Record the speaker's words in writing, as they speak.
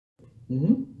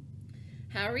Mm-hmm.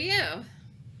 How are you?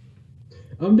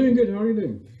 I'm doing good. How are you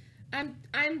doing?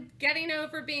 I'm getting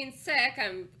over being sick.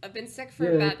 I've been sick for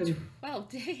Yeah, I about can. 12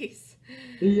 days.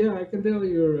 Yeah, I can tell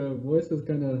your voice is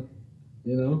kind of,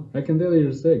 I can tell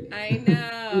you're sick. I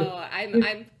Yeah, know. I'm yeah,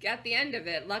 I'm at the end of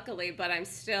it, luckily, but I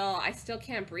still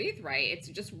can't breathe right.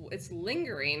 It's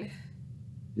lingering.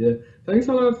 yeah. Thanks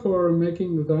a lot for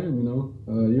making the time.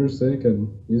 You're sick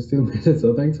and you still made it,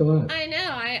 so thanks a lot. I know.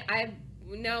 I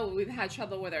know we've had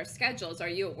trouble with our schedules. Are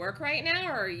you at work right now,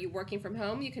 or are you working from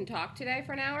home? You can talk today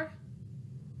for an hour?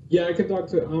 Yeah, I can talk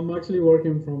to. I'm actually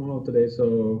working from home today,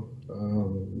 so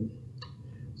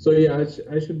yeah,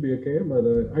 I should be okay, but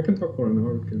I can talk for an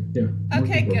hour. Yeah, I'm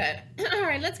Okay, working from. good. All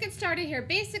right, let's get started here.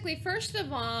 Basically, first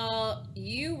of all,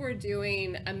 you were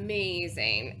doing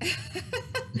amazing.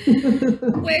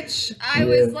 Which I Yeah.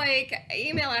 was like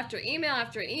email after email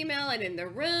after email and in the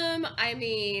room. I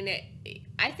mean,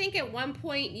 I think at one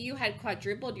point you had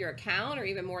quadrupled your account or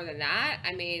even more than that.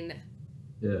 I mean,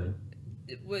 Yeah.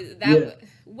 was Yeah.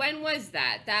 when was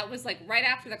that? That was like right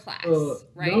after the class, That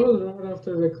right? was right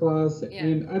after the class, Yeah.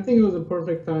 and I think it was a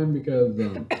perfect time because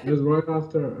it was right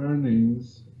after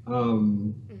earnings.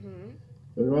 Hmm.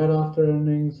 It was right after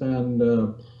earnings, and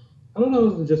I don't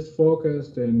know, I was just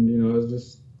focused, and I was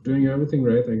just doing everything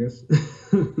right, I guess.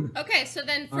 Okay, so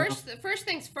then uh, first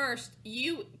things first,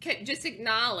 you can just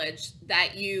acknowledge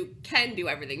that you can do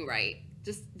everything right.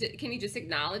 Can you just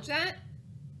acknowledge that?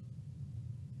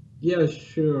 yeah,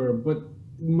 sure, but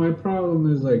my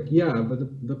problem is like, yeah, but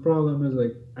the problem is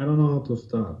like, I don't know how to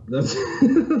stop. That's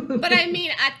But I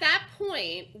mean, at that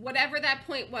point, whatever that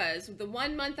point was, the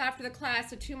 1 month after the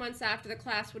class, the 2 months after the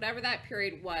class, whatever that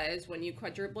period was when you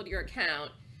quadrupled your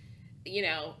account, you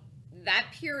know, that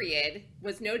period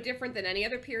was no different than any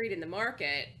other period in the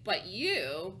market, but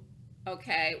you,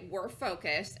 okay, were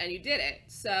focused and you did it.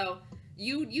 So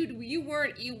you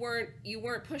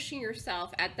weren't pushing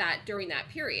yourself at that during that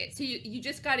period. So you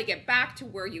just got to get back to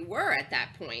where you were at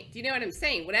that point. Do you know what I'm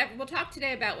saying? Whatever, we'll talk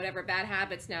today about whatever bad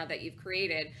habits now that you've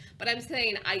created, but I'm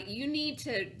saying you need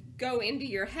to go into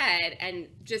your head and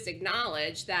just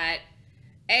acknowledge that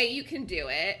A, you can do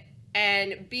it,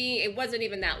 and B, it wasn't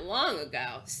even that long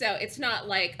ago. So it's not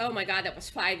like, oh my God, that was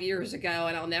 5 years ago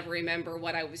and I'll never remember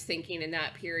what I was thinking in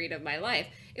that period of my life.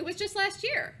 It was just last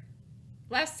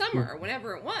summer or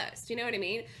whenever it was. Do you know what I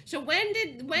mean? So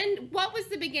what was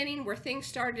the beginning where things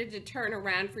started to turn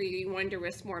around for you? You wanted to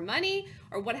risk more money,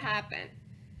 or what happened?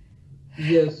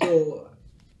 yeah. So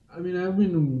I mean, I've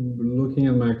been looking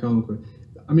at my account.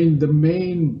 I mean, the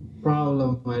main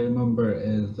problem I remember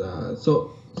is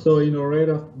so right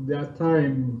after that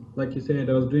time, like you said,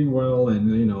 I was doing well, and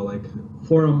like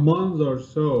for a month or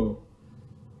so,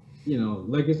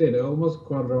 like you said, I almost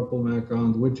quadrupled my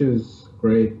account, which is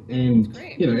great. It's And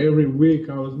great. every week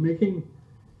I was making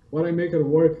what I make at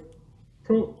work,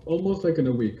 almost like in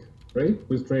a week, right,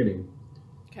 with trading.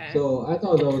 Okay. So I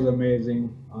thought that was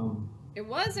amazing. It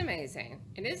was amazing.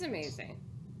 It is amazing.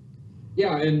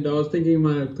 Yeah, and I was thinking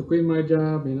to quit my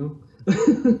job,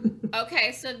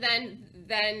 Okay, so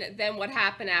then what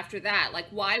happened after that? Like,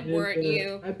 why And weren't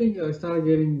you? I think I started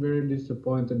getting very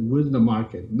disappointed with the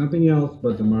market. Nothing else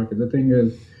but the Uh-huh. market. The thing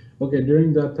is, okay,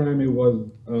 during that time it was,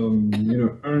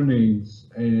 earnings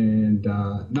and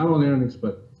not only earnings,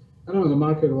 but I don't know, the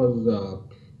market was,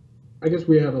 I guess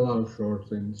we had a lot of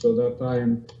shorts. And so that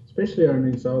time, especially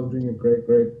earnings, I was doing a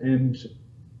great. And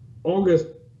August,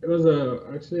 it was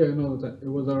actually, I know that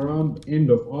it was around end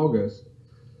of August.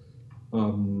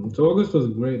 So August was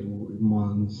great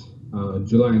months,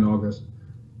 July and August.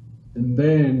 And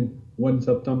then when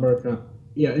September,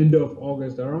 yeah, end of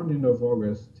August, around end of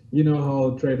August, you know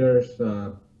how traders,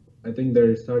 I think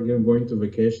they start going to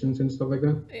vacations and stuff like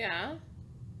that. Yeah.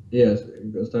 Yes,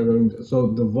 start going. So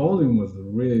the volume was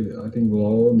really, I think,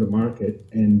 low in the market,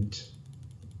 and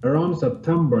around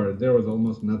September there was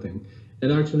almost nothing.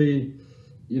 And actually,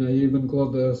 you even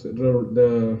closed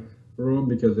the room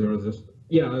because there was just,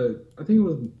 yeah, I think it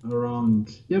was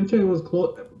around, yeah, I'm sure it was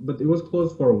closed, but it was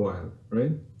closed for a while,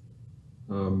 right?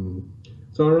 Um,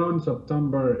 so around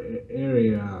September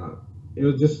area, it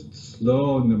was just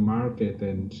slow in the market,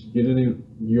 and you didn't.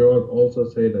 You also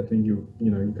said, I think you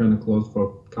kind of closed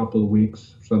for a couple of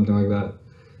weeks, something like that.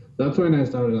 That's when I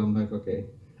started. I'm like, okay.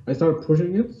 I started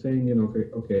pushing it, saying,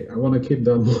 okay, I want to keep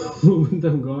that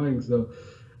momentum going. So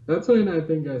that's when I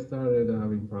think I started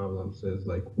having problems. Is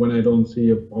like when I don't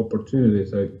see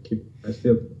opportunities, I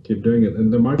still keep doing it.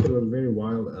 And the market was very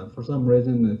wild. For some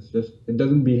reason, it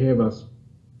doesn't behave as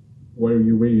where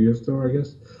you were used to, I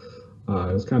guess.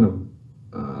 It's kind of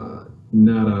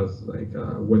not as like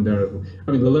when there.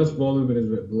 I mean, the less volume it is,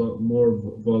 more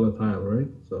volatile, right?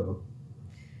 So.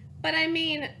 But I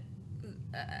mean,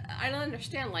 I don't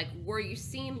understand. Like, were you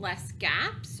seeing less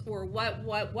gaps, or what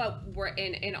were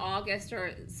in August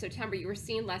or September? You were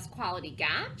seeing less quality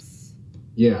gaps.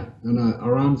 Yeah, and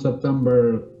around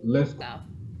September, less. So,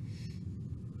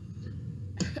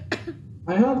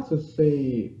 I have to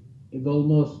say, it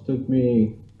almost took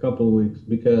me a couple weeks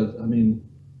because I mean,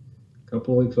 a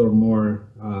couple weeks or more.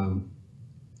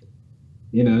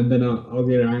 And then I'll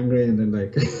get angry and then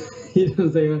like,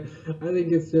 say, I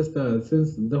think it's just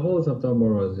since the whole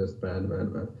September was just bad,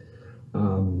 bad, bad.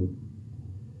 Um,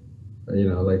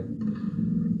 like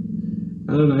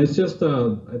I don't know. It's just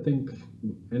I think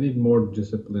I need more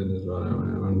discipline is what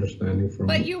I'm understanding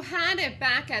but from. you had it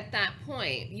back at that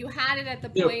point. You had it at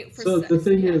the Yeah. point for So the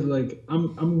thing yeah, is, like,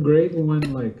 I'm great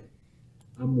when like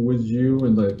I'm with you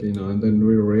and like and then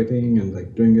we're rating and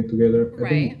like doing it together. I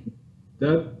think right,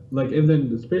 that like and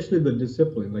then especially the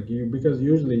discipline like you because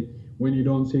usually when you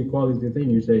don't see quality thing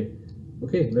you say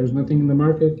okay there's nothing in the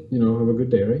market have a good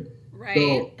day, right? right.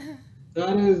 So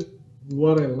that is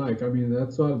what I like. I mean,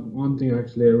 that's what one thing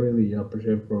actually I really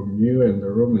appreciate from you and the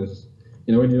room is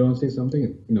when you don't see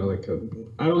something like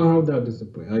I don't have that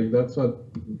discipline, like that's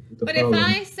what the But if problem.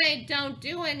 I say don't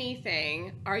do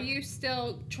anything, are you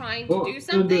still trying to do Well, no,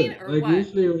 something or like what?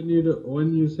 usually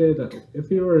when you say that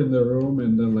if you were in the room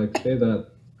and then like say that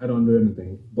I don't do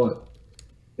anything, but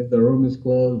if the room is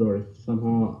closed or if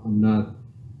somehow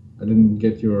I didn't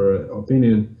get your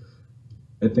opinion,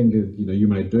 I think you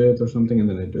might do it or something, and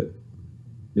then I do it.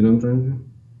 You know what I'm trying to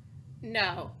say?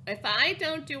 No. If I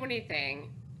don't do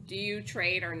anything, do you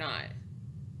trade or not?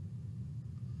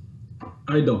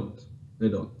 I don't. I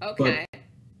don't. Okay.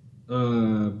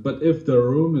 But if the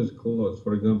room is closed,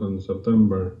 for example, in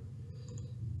September,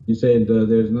 you said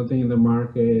there's nothing in the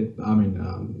market. I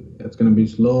mean, it's gonna be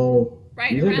slow.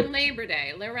 Right, You said around that. Labor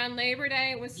Day. Around Labor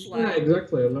Day it was Yeah, slow.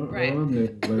 exactly. Right. Around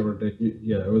Labor Day.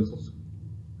 Yeah, it was.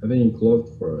 I think you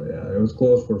closed for it was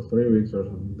closed for 3 weeks or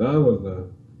something. That was the.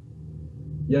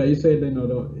 Yeah, you said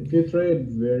don't if you trade,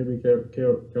 very be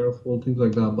careful things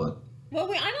like that. But Well,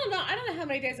 I don't know. I don't know how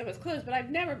many days I was closed, but I've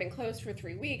never been closed for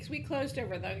 3 weeks. We closed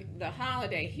over the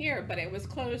holiday here, but it was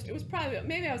closed. It was probably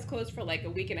maybe I was closed for like a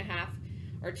week and a half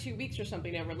or 2 weeks or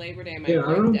something over Labor Day and my yeah,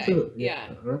 around birthday. two. Yeah,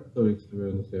 Yeah. around 2 weeks to be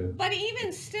honest. Yeah. But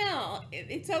even still,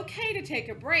 it's okay to take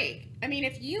a break. I mean,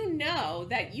 if you know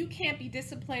that you can't be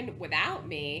disciplined without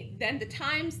me, then the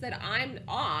times that I'm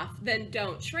off, then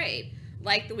don't trade.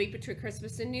 Like the week between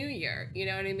Christmas and New Year, you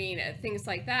know what I mean? Things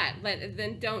like that.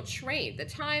 Then don't trade. The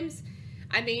times,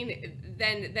 I mean,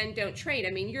 then don't trade. I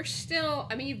mean, you're still.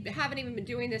 I mean, you haven't even been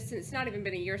doing this since. It's not even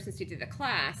been a year since you did the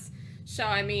class. So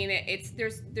I mean,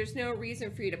 there's no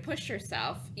reason for you to push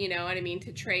yourself. You know what I mean?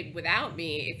 To trade without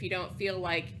me if you don't feel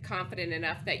like confident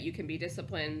enough that you can be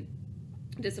disciplined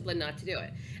not to do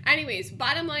it. Anyways,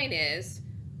 bottom line is,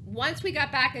 once we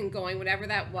got back and going, whatever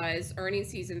that was, earnings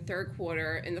season, third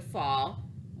quarter in the fall,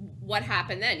 what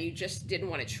happened then? You just didn't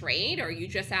want to trade, or you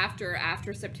just after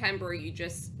September you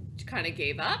just kind of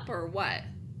gave up, or what?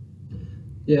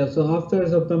 Yeah. So after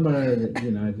September,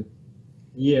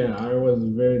 yeah, I was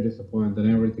very disappointed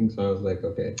and everything. So I was like,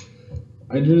 okay,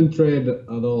 I didn't trade at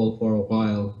all for a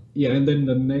while. Yeah, and then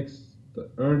the next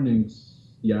earnings,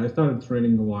 yeah, I started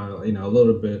trading a while, a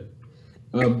little bit,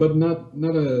 but not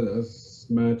as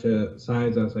much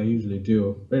size as I usually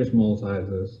do. Very small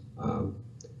sizes,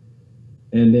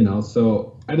 and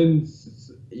so I didn't,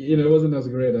 it wasn't as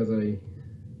great as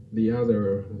the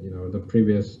other, the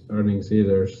previous earnings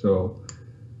either. So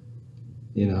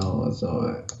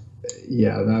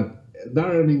yeah, that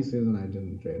earnings season I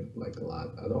didn't trade like a lot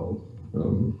at all.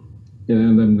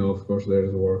 And then of course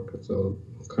there's work, so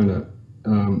kind of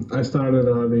I started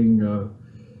having,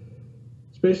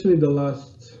 especially the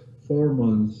last 4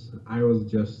 months, I was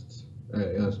just,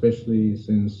 especially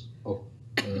since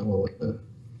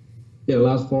yeah,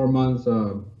 last 4 months.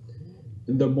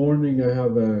 In the morning I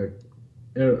have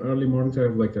early mornings I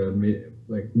have like a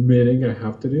meeting I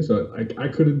have to do, so I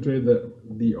couldn't trade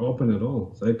the open at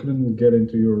all. So I couldn't get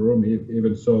into your room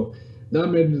even. So that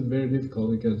made it very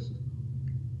difficult because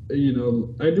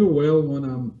I do well when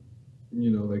I'm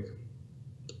like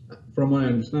from what I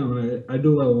understand when I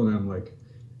do well when I'm like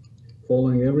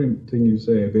following everything you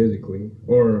say basically,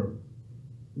 or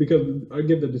because I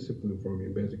get the discipline from you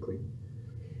basically.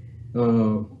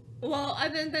 Uh, Well,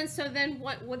 other than so then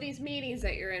what these meetings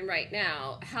that you're in right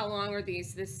now? How long are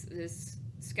this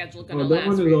schedule going to oh, that last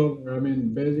one for is you? over. I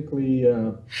mean, basically,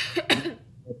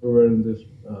 we were in this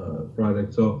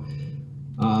project, so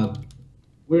uh,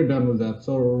 we're done with that.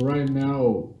 So right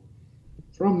now,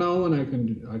 from now on, I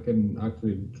can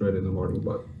actually trade in the morning,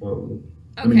 but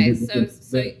I mean, Okay,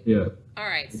 so yeah. All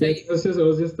right. So Because it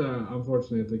was just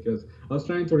unfortunate because I was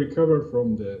trying to recover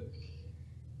from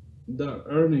the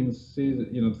earnings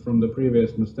season, from the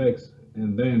previous mistakes,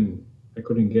 and then I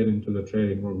couldn't get into the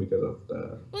trading room because of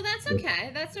well, that's the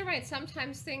okay. That's all right.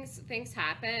 Sometimes things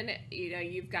happen. You know,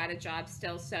 you've got a job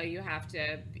still, so you have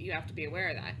to be aware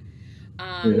of that.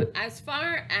 yeah. As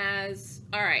far as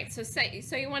all right,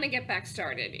 so you want to get back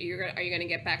started. Are you going to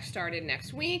get back started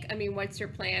next week? I mean, what's your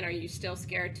plan? Are you still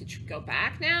scared to go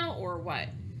back now, or what?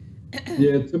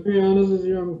 Yeah, to be honest with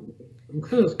you, I'm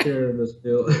kind of scared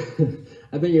still.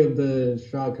 I think the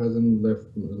shock hasn't left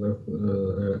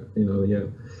yet.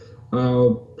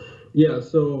 Uh, yeah,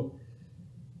 so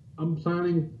I'm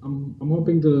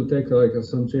hoping to take like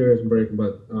some serious break,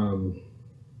 but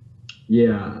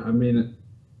yeah, I mean,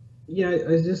 yeah,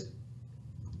 I just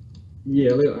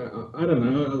yeah, like, I don't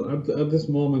know. At this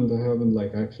moment, I haven't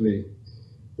like actually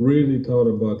really thought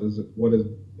about is it worth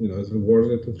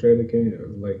it to trade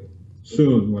again? Like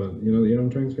soon, what I'm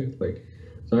trying to say. Like,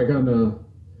 so I kind of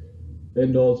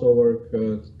and also work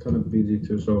kind of busy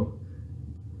too. So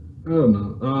I don't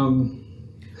know.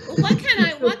 Well, what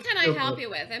can I help Huh? you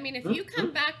with? I mean, if you Huh?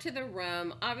 come back to the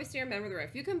room, obviously remember the room.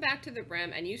 If you come back to the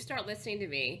room and you start listening to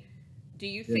me, do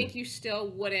you Yeah. think you still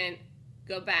wouldn't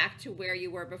go back to where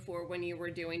you were before when you were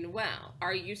doing well?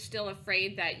 Are you still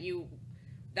afraid that you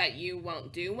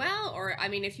won't do well? Or I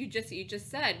mean, if you just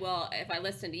said, well, if I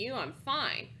listen to you, I'm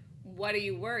fine. What are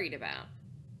you worried about?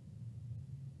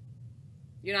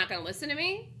 You're not going to listen to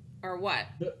me, or what?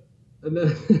 And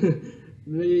then,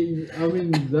 I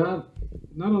mean that.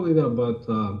 Not only that, but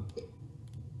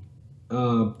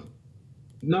uh,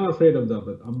 not afraid of that,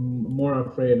 but I'm more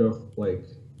afraid of like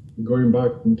going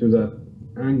back into that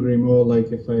angry mode.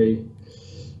 Like if I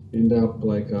end up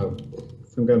like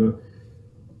some kind of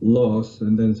loss,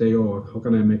 and then say, "Oh, how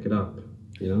can I make it up?"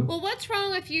 You know? Well, what's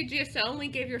wrong if you just only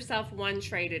give yourself one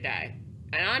trade a day?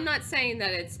 And I'm not saying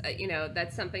that it's,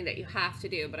 that's something that you have to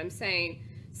do, but I'm saying,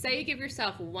 say you give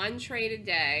yourself one trade a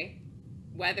day,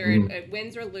 whether Mm. it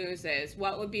wins or loses,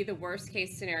 what would be the worst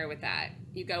case scenario with that?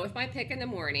 You go with my pick in the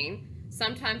morning.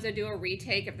 Sometimes I do a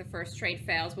retake if the first trade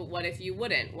fails, but what if you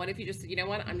wouldn't? What if you just said, you know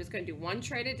what, I'm just going to do one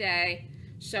trade a day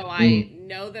so Mm. I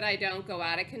know that I don't go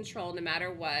out of control no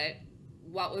matter what?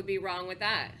 What would be wrong with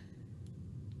that?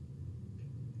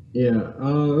 Yeah,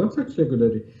 that's actually a good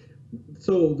idea.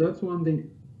 So that's one thing.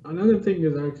 Another thing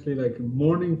is actually like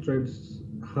morning trades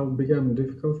have become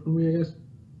difficult for me, I guess.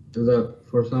 Is that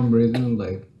for some reason,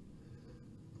 like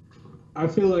I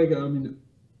feel like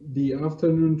the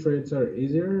afternoon trades are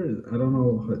easier. I don't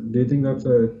know. Do you think that's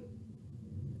a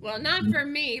Well, not for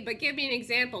me, but give me an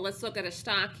example. Let's look at a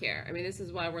stock here. I mean, this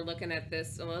is why we're looking at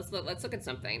this. So let's look at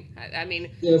something. I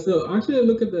mean, yeah? So actually, I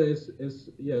look at the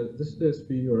yeah. This is the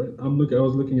SPU, right? I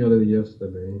was looking at it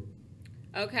yesterday.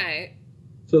 okay,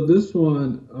 So this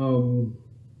one,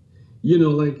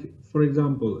 like for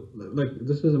example, like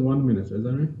this is a 1 minute, is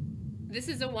that right? this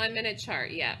is a 1 minute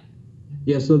chart. Yeah.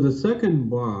 Yeah, so the second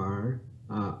bar,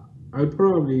 I would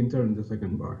probably enter the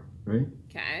second bar, right?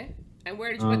 Okay. And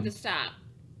where did you put the Um, stop?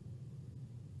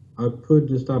 I put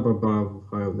the stop above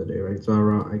high of the day, right? So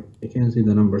around, I can't see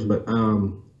the numbers, but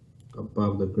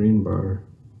above the green bar.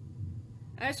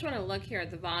 I just want to look here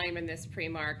at the volume in this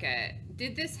pre-market.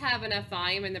 Did this have enough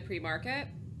volume in the pre-market?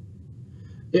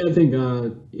 Yeah, I think,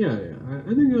 yeah,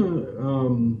 I think,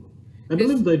 I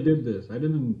Because believe they did this. I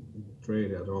didn't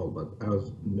trade at all, but I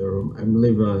was in the room. I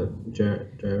believe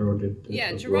Jairo did this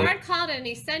yeah, as well. Gerard called it and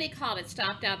he said he called it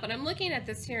stopped out. But I'm looking at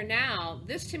this here now.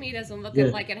 This to me doesn't look Yeah,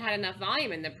 like it had enough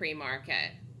volume in the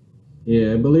pre-market.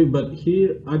 yeah, I believe, but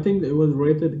here, I think it was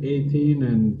rated 18,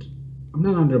 and I'm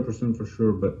not 100% for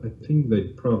sure, but I think they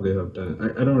probably have done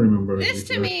it. I don't remember This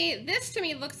to exactly. me, this to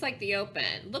me looks like the open.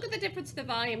 Look at the difference in the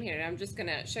volume here. I'm just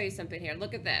gonna show you something here.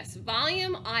 Look at this.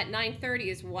 Volume at 9:30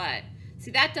 is what?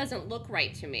 See, that doesn't look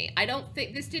right to me. I don't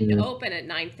think this didn't Yeah, open at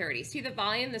 9:30. See the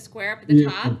volume, the square up at the yeah,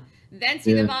 top? Then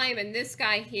see the yeah, volume in this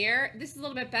guy here. This is a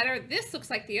little bit better. This looks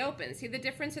like the open. See the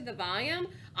difference in the volume?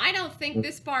 I don't think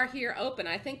this bar here open.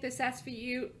 I think this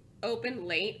SVU opened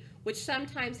late, which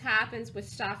sometimes happens with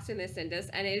stocks in this index,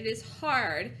 and it is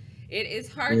hard. It is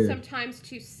hard yeah, sometimes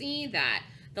to see that.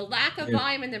 The lack of yeah,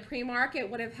 volume in the pre-market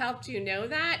would have helped you know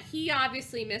that. He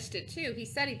obviously missed it too. He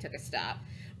said he took a stop.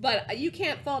 But you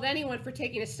can't fault anyone for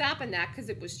taking a stop in that because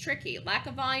it was tricky. Lack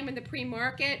of volume in the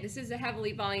pre-market. This is a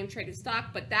heavily volume traded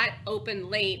stock, but that opened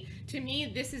late. To me,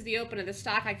 this is the open of the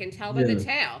stock. I can tell by the yeah,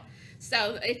 tail.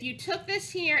 So if you took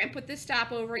this here and put this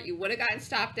stop over it, you would have gotten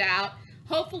stopped out.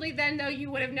 Hopefully then though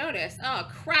you would have noticed, oh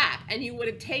crap, and you would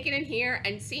have taken in here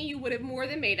and see you would have more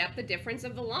than made up the difference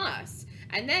of the loss.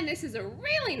 And then this is a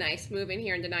really nice move in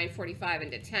here into 945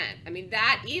 into 10. I mean,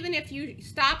 that, even if you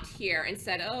stopped here and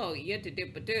said, oh, you had to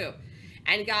do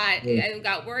and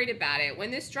got worried about it,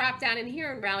 when this dropped down in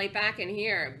here and rallied back in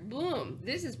here, boom,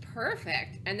 this is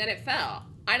perfect. And then it fell.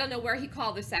 I don't know where he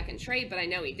called the second trade, but I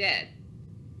know he did.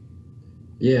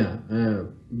 Yeah,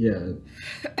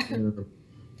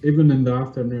 even in the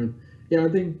afternoon. Yeah, I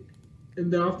think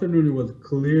in the afternoon it was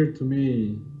clear to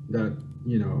me that,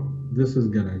 this is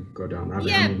gonna go down.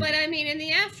 But I mean, in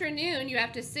the afternoon, you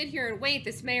have to sit here and wait.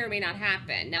 This may or may not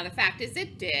happen. Now, the fact is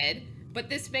it did, but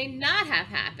this may not have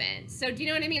happened. So do you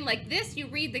know what I mean? Like this, you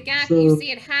read the gap, you see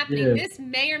it happening. Yeah. This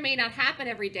may or may not happen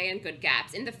every day in good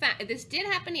gaps. In the fact, this did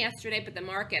happen yesterday, but the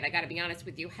market, I got to be honest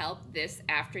with you, helped this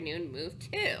afternoon move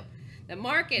too. The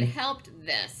market helped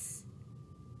this.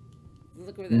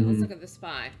 Let's look at the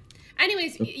SPY.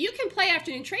 Anyways, you can play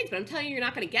afternoon trades, but I'm telling you, you're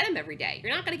not going to get them every day.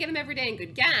 You're not going to get them every day in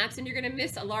good gaps, and you're going to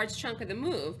miss a large chunk of the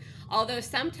move. Although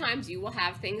sometimes you will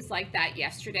have things like that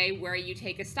yesterday where you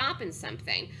take a stop in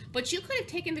something. But you could have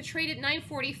taken the trade at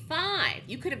 945.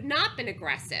 You could have not been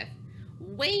aggressive.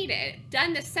 Waited,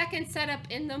 done the second setup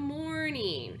in the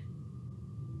morning.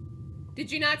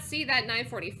 Did you not see that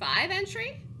 945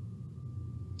 entry?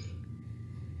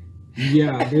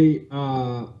 Yeah,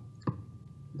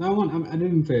 that one, I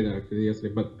didn't trade actually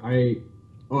yesterday, but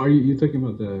are you talking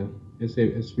about the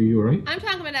SVU, right? I'm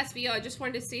talking about SVU. I just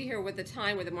wanted to see here what the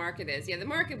time where the market is. Yeah, the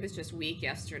market was just weak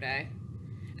yesterday.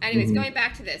 Anyways, going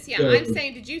back to this. Yeah, I'm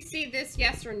saying, did you see this,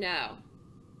 yes or no?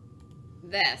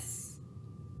 This.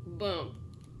 Boom.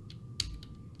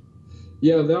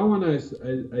 Yeah, that one I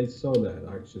saw that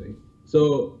actually.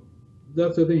 So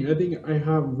that's the thing. I think I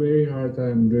have very hard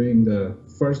time doing the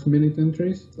first minute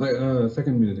entries, like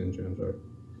second minute entry, I'm sorry.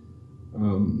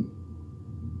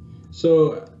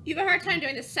 So you have a hard time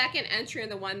doing the second entry in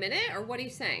the 1 minute, or what are you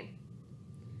saying?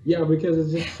 Yeah, because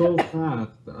it's just so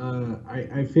fast.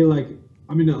 I feel like,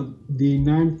 the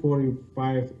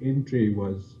 945 entry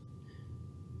was,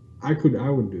 I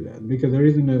would do that because the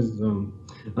reason is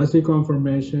I see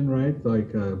confirmation, right?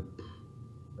 Like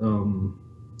I'm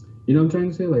trying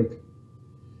to say, like,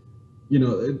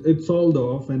 it sold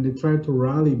off and it tried to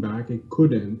rally back, it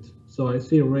couldn't. So I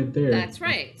see it right there. That's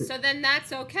right. So then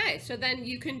that's okay. So then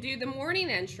you can do the morning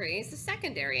entries, the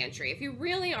secondary entry. If you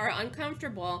really are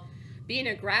uncomfortable being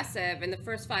aggressive in the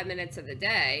first 5 minutes of the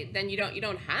day, then you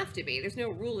don't have to be. There's no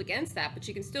rule against that, but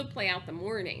you can still play out the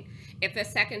morning. If a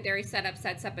secondary setup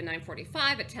sets up at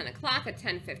 9:45, at 10 o'clock, at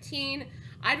 10:15,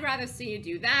 I'd rather see you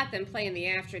do that than play in the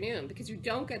afternoon because you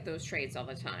don't get those trades all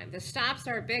the time. The stops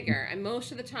are bigger, and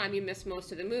most of the time you miss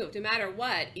most of the move, no matter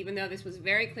what, even though this was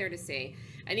very clear to see.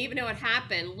 And even though it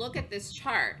happened, look at this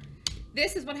chart.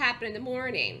 This is what happened in the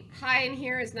morning. High in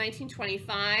here is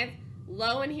 1925.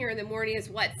 Low in here in the morning is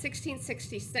what?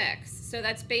 1666. So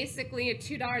that's basically a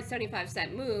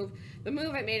 $2.75 move. The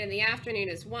move I made in the afternoon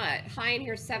is what? High in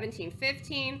here is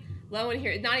 1715. Low in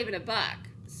here, not even a buck.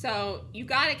 So you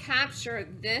got to capture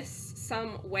this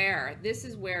somewhere. This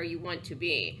is where you want to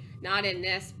be, not in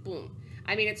this. Boom.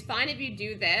 I mean, it's fine if you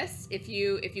do this, if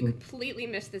you completely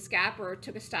missed this gap or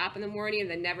took a stop in the morning and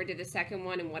then never did the second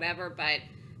one and whatever, but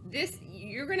this,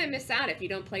 you're going to miss out if you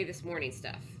don't play this morning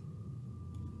stuff.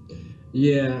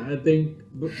 Yeah, I think,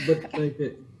 but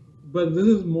this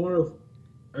is more of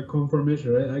a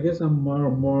confirmation, right? I guess I'm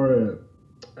more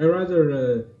I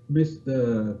rather miss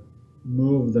the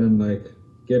move than like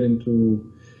get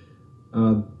into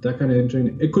that kind of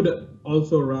entry. It could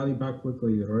also rally back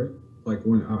quickly, right? Like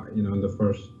when in the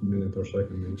first minute or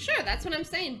second minute. Sure, that's what I'm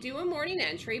saying. Do a morning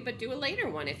entry, but do a later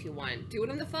one if you want. Do it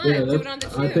on the 5. Do it on the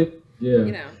 2. I think,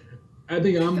 I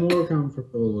think I'm more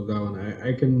comfortable with that one.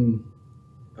 I can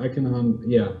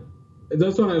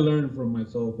That's what I learned from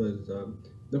myself is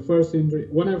the first entry.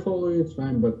 When I follow you, it's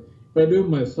fine, but if I do it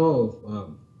myself,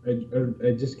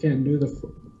 I just can't do the.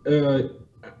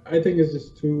 I think it's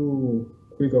just too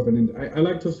quick of an. I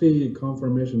like to see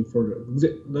confirmation for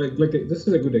like this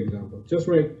is a good example. Just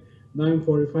right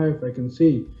 9:45, I can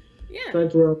see. Yeah. Try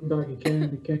to run back. It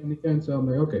can. So I'm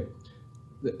like, okay,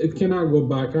 it cannot go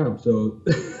back up. So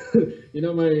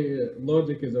my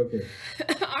logic is okay.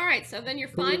 All right, so then you're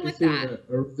fine with that.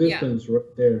 A resistance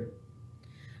right there.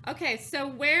 Okay, so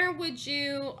where would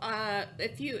you,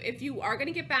 if you are going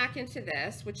to get back into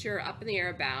this, which you're up in the air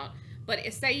about, but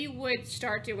say you would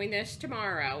start doing this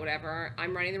tomorrow, whatever,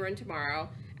 I'm running the room tomorrow,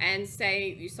 and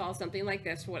say you saw something like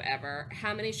this, whatever,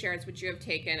 how many shares would you have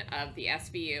taken of the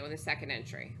SVU in the second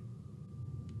entry?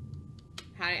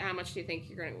 How much do you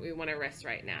think we want to risk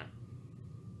right now?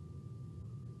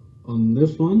 On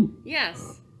this one?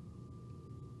 Yes.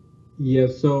 Yeah,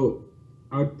 so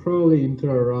I'd probably enter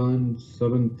around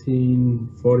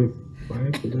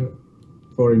 1745 to that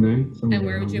 49, And somewhere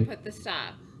where would around you there. put the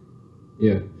stop?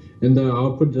 Yeah, and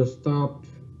I'll put the stop.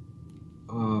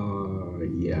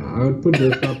 Yeah, I would put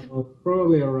the stop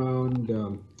probably around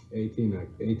 18, like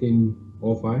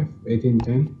 1805,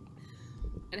 1810.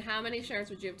 And how many shares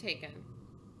would you have taken?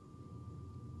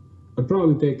 I'd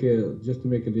probably take just to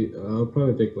make it. I'll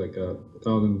probably take like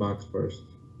 $1,000 first.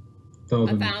 A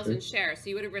 1,000 thousand shares. shares. So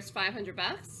you would have risked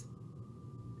 $500,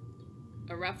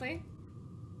 or roughly.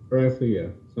 Roughly, yeah,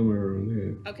 somewhere around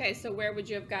there. Okay, so where would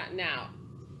you have gotten out?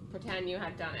 Pretend you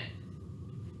had done it.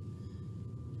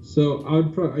 So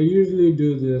I usually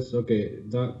do this. Okay,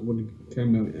 that would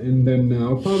come down, and then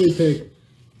I'll probably take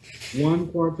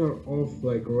 1/4 off,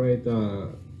 like right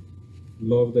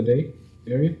low of the day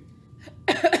area.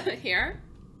 Here?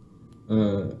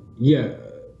 Yeah,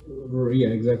 yeah,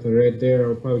 exactly right there.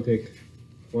 I'll probably take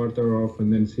quarter off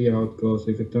and then see how it goes.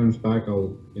 If it turns back,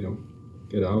 I'll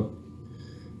get out.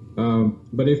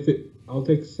 But I'll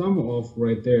take some off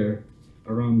right there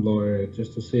around low area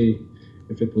just to see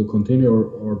if it will continue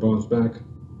or bounce back.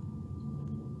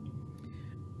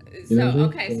 You know So, what I'm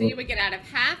okay, saying? so you would get out of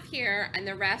half here, and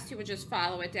the rest you would just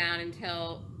follow it down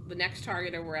until the next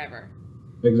target or wherever.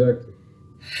 Exactly.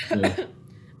 Yeah.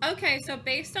 Okay, so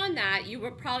based on that, you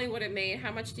probably would have made,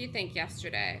 how much do you think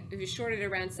yesterday? If you shorted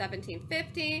around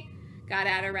 1750, got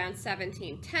out around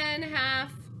 1710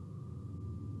 half,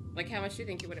 like how much do you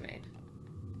think you would have made?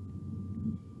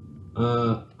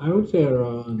 I would say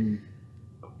around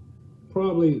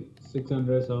probably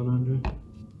 600, 700.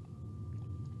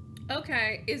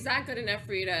 Okay, is that good enough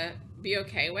for you to be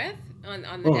okay with on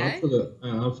the Oh, day? absolutely,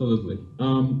 absolutely.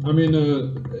 I mean,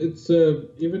 it's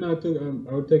even I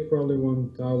would take probably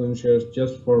 1,000 shares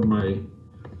just for the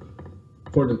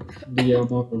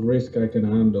amount of risk I can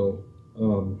handle. I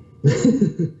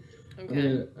Okay.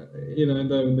 mean,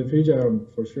 in the future,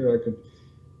 for sure,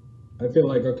 I feel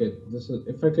like, okay, this is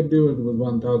if I could do it with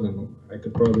 1,000, I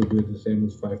could probably do it the same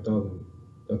as 5,000.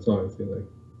 That's how I feel like.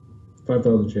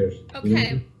 5,000 shares. You know what I'm Okay,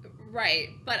 saying? right,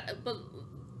 but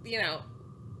you know,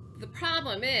 the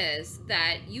problem is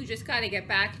that you just got to get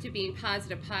back to being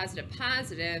positive, positive,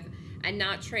 positive, and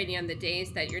not trading on the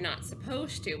days that you're not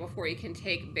supposed to before you can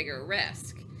take bigger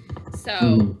risk. So,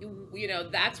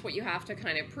 Mhm. that's what you have to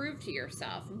kind of prove to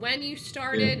yourself. Yeah. When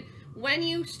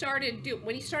you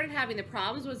started having the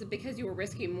problems, was it because you were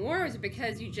risking more, or was it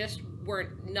because you just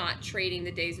weren't not trading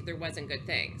the days that there wasn't good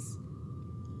things?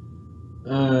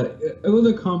 It was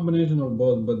a combination of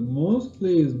both, but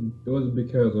mostly it was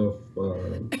because of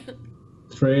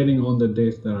trading on the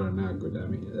days that are not good. I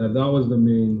mean, that was the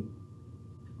main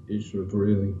issue,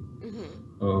 really.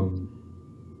 Hmm. Um,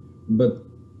 but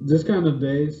this kind of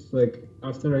days, like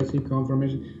after I see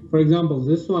confirmation, for example,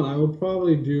 this one I would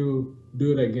probably do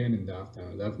it again in the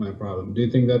afternoon. That's my problem. Do you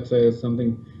think that's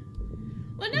something?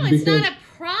 Well, no, it's not Because a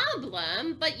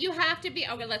problem, but you have to be.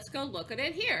 Okay, let's go look at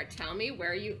it here. Tell me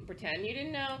where you pretend you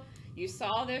didn't know. You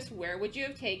saw this. Where would you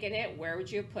have taken it? Where would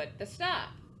you have put the stop?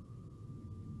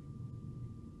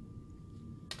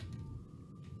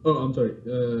 oh, I'm sorry.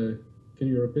 Can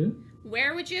you repeat it?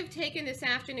 Where would you have taken this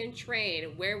afternoon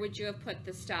trade? Where would you have put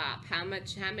the stop? How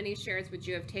many shares would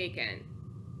you have taken?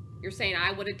 You're saying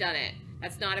I would have done it.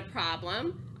 That's not a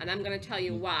problem, and I'm going to tell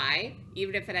you why.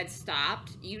 Even if it had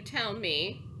stopped, you tell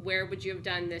me where would you have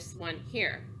done this one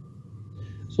here?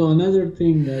 So another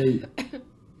thing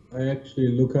I actually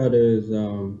look at is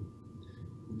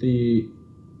the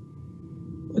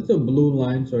what's the blue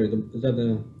line? Sorry, is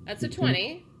that That's the a trend?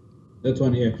 20. That's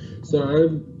one here. So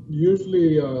I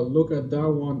usually look at that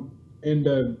one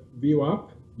and view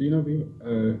up. Do you know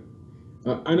view?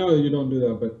 I know you don't do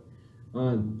that, but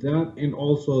that and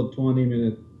also 20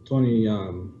 minute 20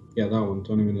 yeah, that one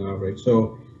 20-minute average.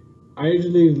 So I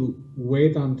usually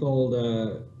wait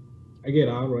until I get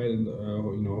out right in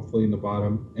the hopefully in the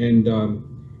bottom, and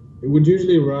it would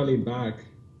usually rally back,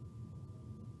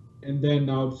 and then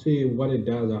I'll see what it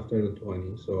does after the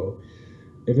 20. So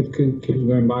if it keeps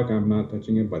going back, I'm not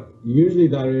touching it. But usually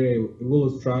that area it will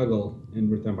struggle and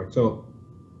return back. So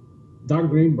that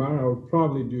green bar, I would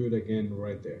probably do it again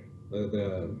right there,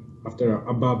 the after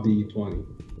above the 20.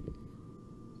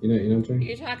 You know what I'm saying?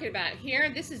 You're talking about here.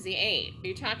 This is the 8. Are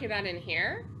you talking about in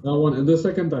here? That one, and the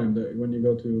second time when you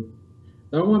go to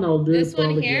that one, I'll do This it one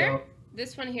probably get here? out.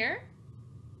 This one here?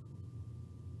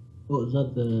 Oh, is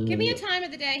that Give me a the? time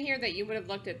of the day here that you would have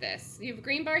looked at this. You have a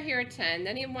green bar here at 10,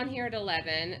 then you have one here at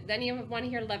 11, then you have one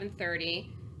here at 11:30,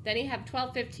 then you have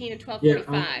 12:15 and Yeah.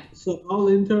 12:45. So I'll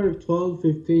enter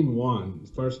 12:15 one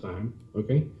first time.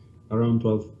 Okay, around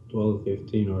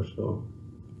 12:15 or so.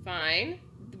 Fine.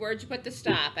 Where'd you put the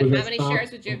stop? And With a how many stop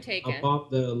shares would you have taken?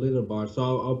 above the little bar. So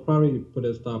I'll probably put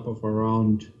a stop of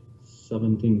around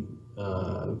 17,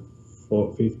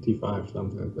 455,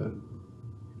 something like that.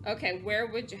 Okay,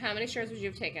 how many shares would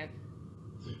you have taken?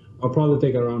 I'll probably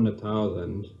take around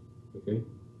 1,000. Okay.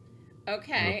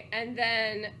 Okay, and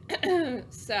then,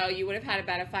 so you would have had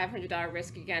about a $500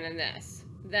 risk again in this.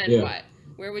 Then Yeah. what?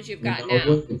 Where would you have And gotten I'll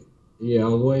out? wait. Yeah,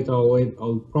 I'll wait.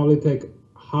 I'll probably take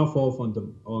half off on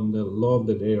the low of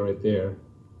the day right there.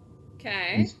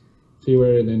 Okay. And see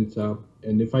where it ends up.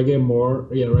 And if I get more,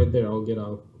 yeah, right there, I'll get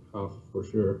out half for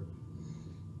sure.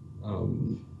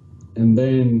 And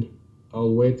then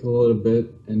I'll wait a little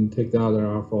bit and take the other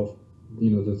half off,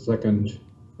 the second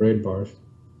red bars.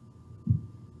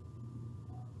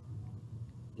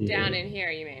 Down in here,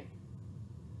 you mean?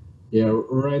 Yeah,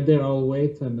 right there. I'll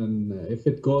wait, and then if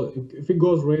it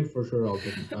goes red for sure, I'll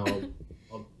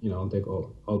take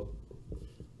all. I'll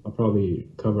probably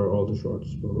cover all the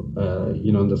shorts.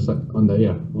 On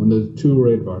the two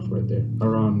red bars right there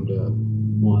around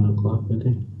 1 o'clock, I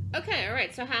think. Okay, all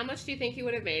right. So how much do you think you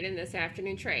would have made in this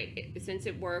afternoon trade? Since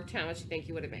it worked, how much do you think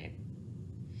you would have made?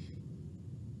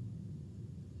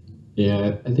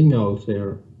 Yeah, I think I'll say,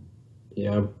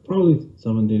 yeah, probably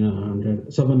 700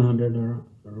 or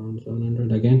around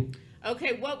 700 again.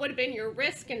 Okay, what would have been your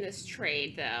risk in this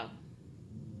trade, though?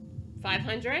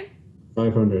 500?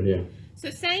 500, yeah. So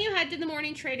say you did the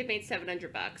morning trade, it made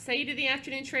 $700. Say you did the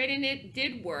afternoon trade and it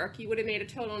did work, you would have made a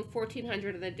total of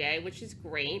 1,400 in the day, which is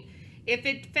great. If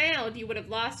it failed, you would have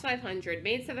lost 500,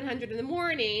 made 700 in the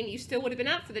morning, you still would have been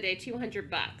up for the day,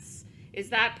 $200. Is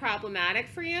that problematic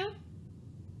for you?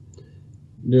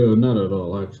 No, not at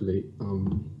all, actually.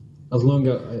 As long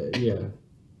as, yeah.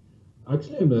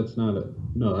 Actually, that's not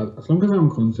no. As long as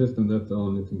I'm consistent, that's the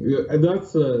only thing. Yeah,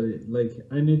 that's like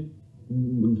I need,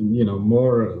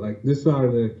 more like this are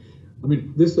the. I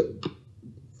mean, this,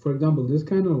 for example, this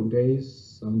kind of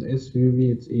days on the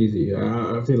SUV, it's easy.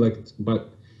 I feel like it's, but.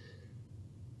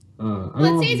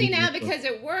 Well, it's easy now because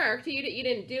it worked. You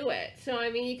didn't do it. So,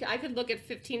 I mean, I could look at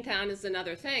 15 town as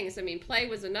another thing. I mean, play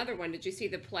was another one. Did you see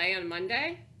the play on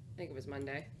Monday? I think it was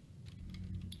Monday.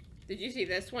 Did you see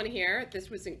this one here? This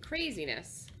was in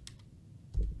craziness.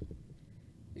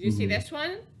 Did you see this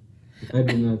one? I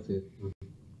did not see it.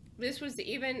 This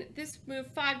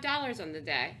moved $5 on the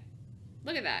day.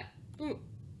 Look at that. Boom.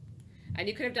 And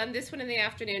you could have done this one in the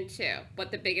afternoon too. But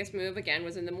the biggest move, again,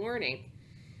 was in the morning.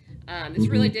 This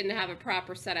really didn't have a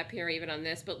proper setup here even on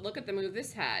this, but look at the move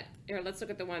this had. Here, let's look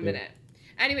at the 1 minute.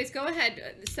 Anyways, go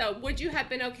ahead. So would you have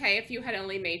been okay if you had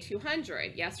only made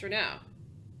 200? Yes or no?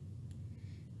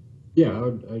 Yeah, I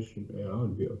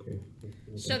would be okay.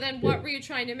 So then what were you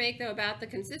trying to make, though, about the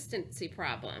consistency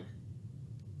problem?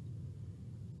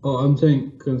 Oh, I'm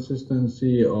saying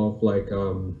consistency of like,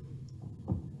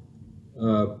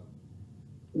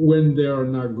 when there are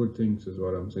not good things is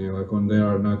what I'm saying. Like when there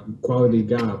are not quality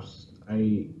gaps,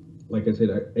 like I said,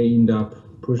 I end up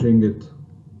pushing it.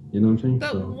 You know what I'm saying?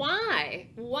 But why?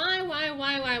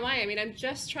 Why? I mean, I'm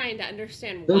just trying to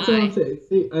understand why. That's what I'm saying.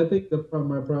 See, I think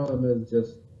my problem is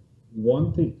just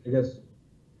one thing. I guess,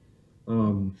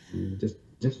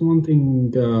 just one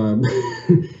thing.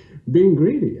 Being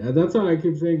greedy. That's what I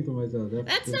keep saying to myself.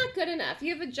 That's not good enough.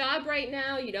 You have a job right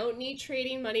now. You don't need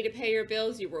trading money to pay your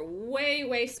bills. You were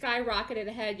way skyrocketed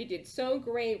ahead. You did so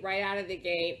great right out of the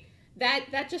gate.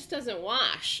 That just doesn't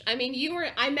wash. I mean,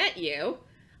 I met you.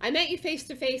 I met you face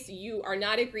to face. You are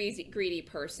not a greedy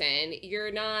person. You're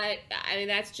not, I mean,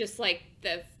 that's just like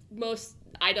the most,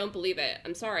 I don't believe it.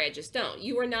 I'm sorry, I just don't.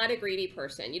 You are not a greedy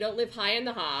person. You don't live high in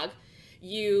the hog.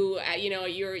 You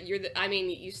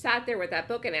you sat there with that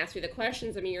book and asked me the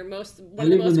questions. I mean, you're one of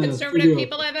the most conservative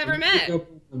people I've ever met.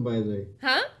 By the way.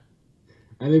 Huh?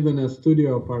 I live in a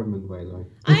studio apartment, by the way.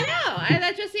 I know.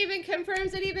 That just even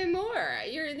confirms it even more.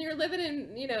 You're living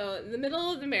in, the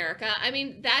middle of America. I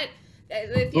mean,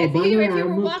 if you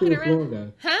were walking around,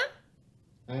 Florida. Huh?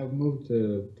 I have moved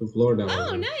to Florida.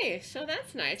 Oh, nice. So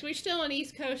that's nice. We're still on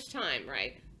East Coast time,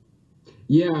 right?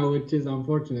 Yeah, which is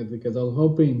unfortunate because I was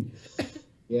hoping.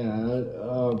 Yeah,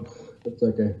 it's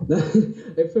okay.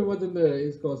 If it wasn't the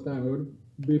East Coast time, it would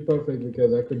be perfect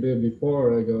because I could do it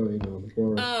before I go.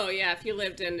 Before. Oh yeah, if you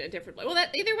lived in a different place. Well,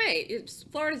 either way,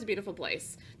 Florida's a beautiful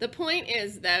place. The point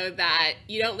is though that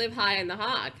you don't live high in the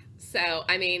hog. So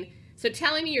I mean,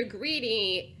 telling me you're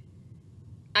greedy.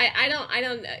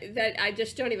 I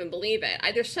just don't even believe it.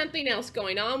 There's something else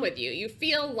going on with you. You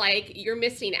feel like you're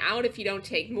missing out if you don't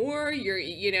take more. You're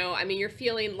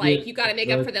feeling like you got to make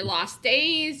up for the lost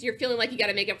days. You're feeling like you got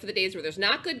to make up for the days where there's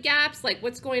not good gaps. Like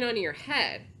what's going on in your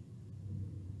head?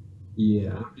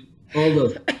 Yeah, all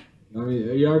those. I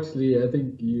mean, you actually, I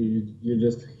think you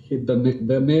just hit the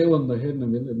nail on the head. I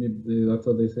mean, that's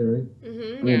what they say, right?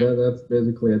 I mean, Yeah. that's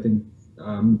basically, I think,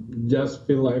 just I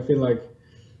feel like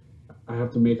I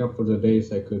have to make up for the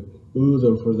days I could lose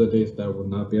or for the days that would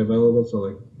not be available. So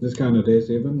like this kind of days,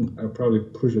 even I probably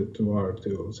push it too hard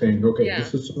to saying, okay, Yeah.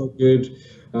 this is so good.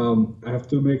 I have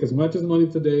to make as much as money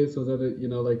today so that it,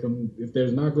 like if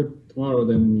there's not good tomorrow,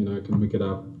 then I can make it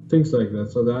up. Things like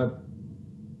that. So that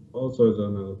also is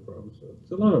another problem. So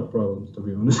it's a lot of problems, to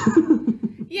be honest.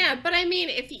 Yeah, but I mean,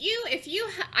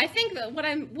 I think that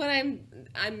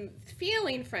I'm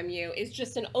feeling from you is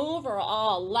just an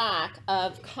overall lack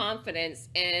of confidence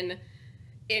in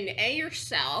a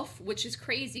yourself, which is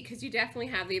crazy because you definitely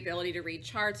have the ability to read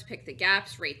charts, pick the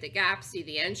gaps, rate the gaps, see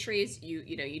the entries.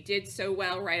 You did so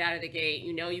well right out of the gate.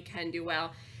 You know you can do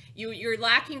well. You're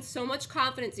lacking so much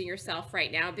confidence in yourself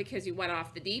right now because you went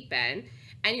off the deep end,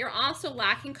 and you're also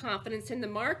lacking confidence in the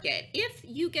market. If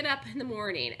you get up in the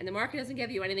morning and the market doesn't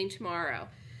give you anything tomorrow,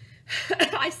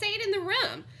 I say it in the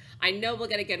room. I know we'll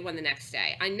get a good one the next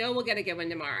day. I know we'll get a good one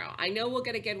tomorrow. I know we'll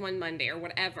get a good one Monday or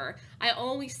whatever. I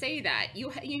always say that. You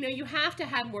have to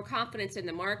have more confidence in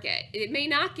the market. It may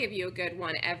not give you a good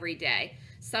one every day.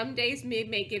 Some days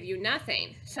may give you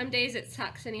nothing. Some days it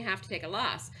sucks and you have to take a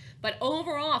loss. But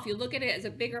overall, if you look at it as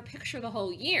a bigger picture the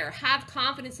whole year, have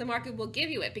confidence the market will give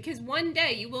you it, because one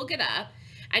day you will get up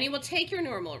and you will take your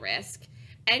normal risk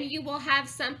and you will have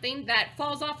something that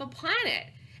falls off a planet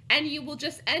and you will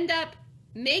just end up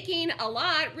making a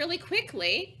lot really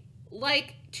quickly,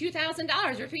 like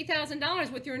 $2,000 or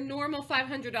 $3,000 with your normal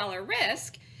 $500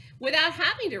 risk without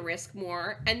having to risk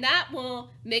more. And that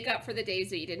will make up for the days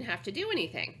that you didn't have to do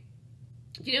anything.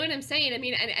 Do you know what I'm saying? I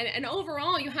mean, and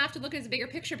overall, you have to look at the bigger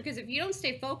picture, because if you don't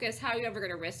stay focused, how are you ever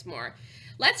going to risk more?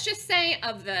 Let's just say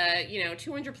of the,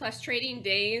 200 plus trading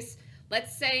days,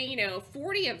 let's say,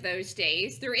 40 of those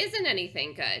days, there isn't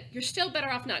anything good. You're still better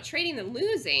off not trading than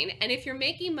losing. And if you're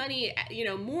making money,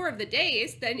 more of the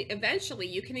days, then eventually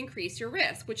you can increase your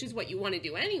risk, which is what you want to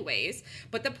do anyways.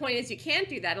 But the point is you can't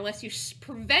do that unless you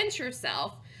prevent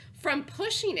yourself from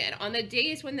pushing it on the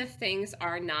days when the things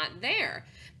are not there,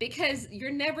 because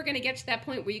you're never going to get to that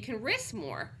point where you can risk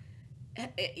more.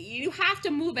 You have to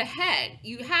move ahead.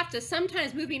 You have to,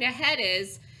 sometimes moving ahead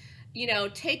is,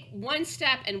 take one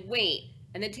step and wait,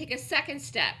 and then take a second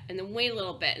step and then wait a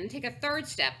little bit and take a third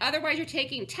step. Otherwise you're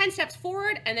taking 10 steps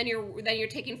forward and then you're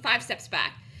taking 5 steps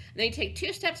back. And then you take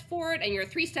 2 steps forward and you're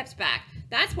 3 steps back.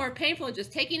 That's more painful than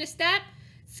just taking a step,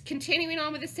 continuing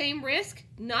on with the same risk,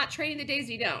 not trading the days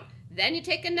you don't. Then you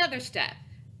take another step.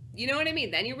 You know what I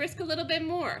mean? Then you risk a little bit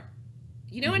more.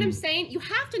 You know what I'm saying? You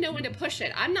have to know when to push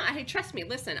it. Hey, trust me,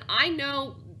 listen, I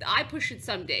know I push it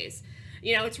some days.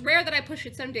 It's rare that I push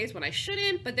it some days when I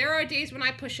shouldn't, but there are days when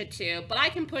I push it too. But I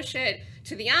can push it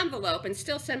to the envelope and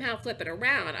still somehow flip it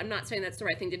around. I'm not saying that's the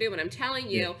right thing to do, but I'm telling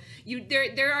you,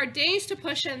 there are days to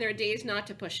push it and there are days not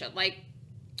to push it.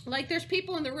 Like there's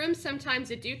people in the room sometimes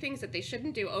that do things that they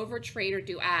shouldn't do, overtrade or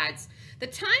do ads. The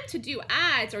time to do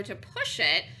ads or to push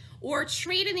it or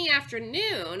trade in the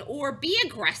afternoon or be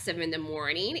aggressive in the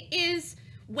morning is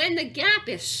when the gap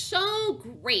is so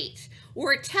great,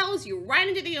 or it tells you right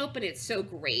into the open it's so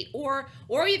great, or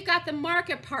you've got the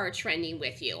market par trending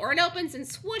with you, or it opens and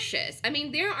swooshes. I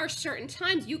mean, there are certain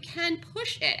times you can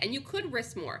push it and you could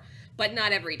risk more, but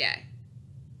not every day.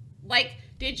 Like,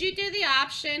 did you do the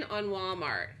option on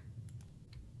Walmart?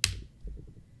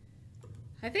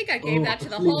 I think I gave that to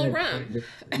the whole room.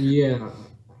 Yeah,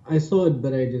 I saw it,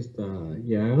 but I just, I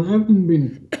haven't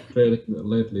been trading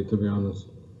lately, to be honest.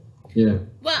 Yeah.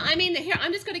 Well, I mean, here,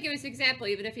 I'm just going to give this example,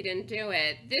 even if you didn't do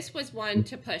it. This was one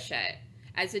to push it.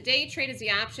 As a day trade as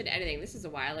the option to anything. This is a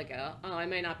while ago. Oh, I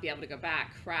might not be able to go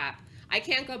back. Crap. I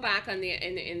can't go back on the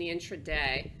in the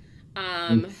intraday.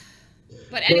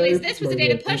 But anyways, this was a day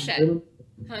to push it. Go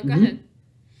ahead.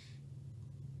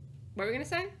 What were we going to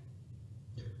say?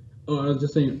 Oh, I was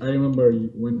just saying, I remember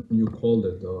when you called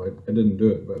it, though. I didn't do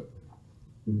it, but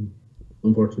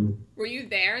unfortunately. Were you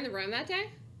there in the room that day?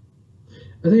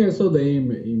 I think I saw the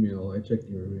email. I checked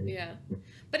your email. Yeah.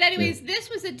 But anyways, this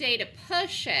was a day to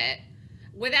push it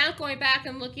without going back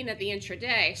and looking at the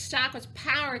intraday. Stock was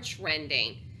power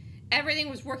trending. Everything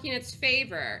was working in its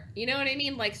favor. You know what I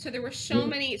mean? Like, so there were so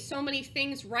many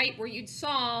things right where you'd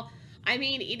saw, I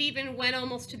mean, it even went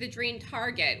almost to the dream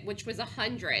target, which was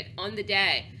 100 on the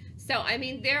day. So, I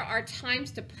mean, there are times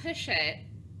to push it,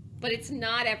 but it's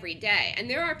not every day. And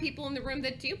there are people in the room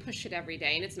that do push it every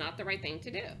day, and it's not the right thing to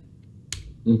do.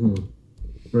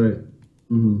 Right.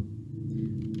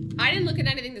 I didn't look at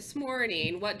anything this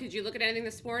morning. What, did you look at anything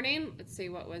this morning? Let's see,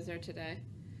 what was there today?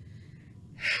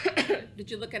 Did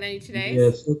you look at any Yeah,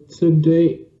 today's? so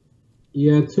today,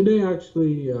 yeah, today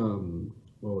actually,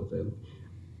 what was it?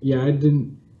 Yeah, I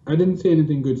didn't see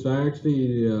anything good. So I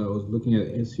actually was looking at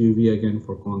SUV again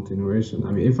for continuation.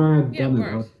 I mean, if I had Yeah, it done it,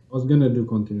 I worked. was gonna do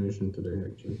continuation today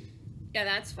actually. Yeah,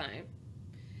 that's fine.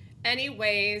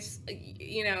 Anyways,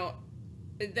 you know,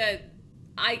 the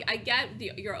I get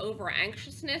your over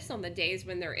anxiousness on the days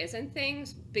when there isn't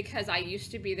things, because I used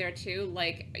to be there too,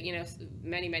 like,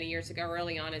 many years ago,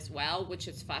 early on as well, which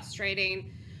is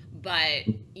frustrating. But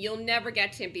you'll never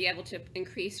get to be able to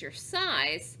increase your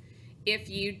size if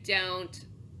you don't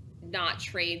not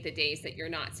trade the days that you're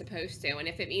not supposed to. And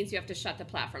if it means you have to shut the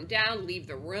platform down, leave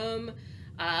the room,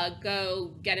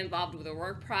 go get involved with a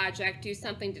work project, do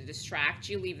something to distract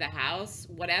you, leave the house,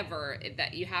 whatever,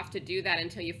 that you have to do that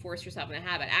until you force yourself in a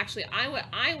habit. Actually,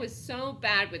 I was so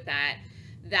bad with that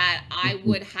that I Mhm.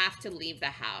 would have to leave the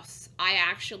house. I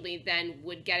actually then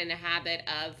would get in a habit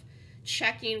of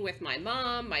checking with my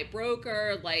mom, my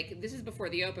broker. Like, this is before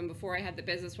the open, before I had the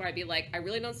business, where I'd be like, I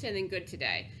really don't see anything good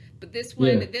today, but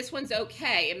Yeah. this one's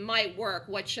okay, it might work,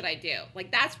 what should I do?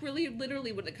 Like, that's really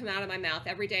literally what would come out of my mouth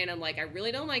every day. And I'm like, I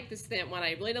really don't like this thing one,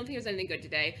 I really don't think there's anything good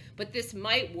today, but this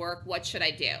might work, what should I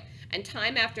do? And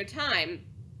time after time,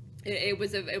 it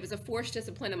was a forced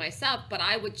discipline of myself, but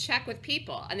I would check with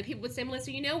people, and the people would say,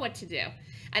 Melissa, you know what to do.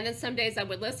 And then some days I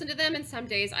would listen to them, and some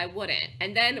days I wouldn't.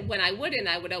 And then when I wouldn't,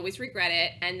 I would always regret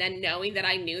it. And then knowing that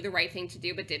I knew the right thing to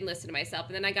do, but didn't listen to myself.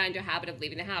 And then I got into a habit of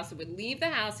leaving the house. I would leave the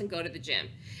house and go to the gym.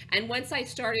 And once I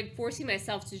started forcing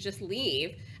myself to just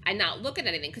leave and not look at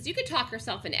anything, because you could talk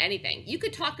yourself into anything. You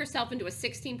could talk yourself into a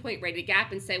 16-point rated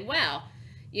gap and say, well,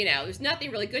 there's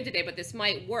nothing really good today, but this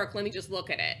might work. Let me just look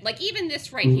at it. Like, even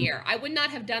this right Mhm. here, I would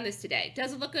not have done this today.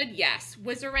 Does it look good? Yes.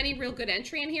 Was there any real good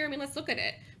entry in here? I mean, let's look at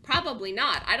it. Probably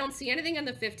not. I don't see anything in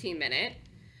the 15-minute.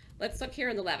 Let's look here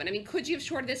in the 11. I mean, could you have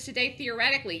shorted this today?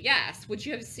 Theoretically, yes. Would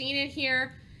you have seen it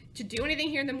here to do anything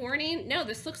here in the morning? No,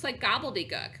 this looks like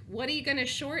gobbledygook. What are you going to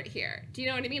short here? Do you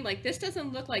know what I mean? Like, this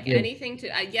doesn't look like Yeah. anything to,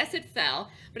 yes, it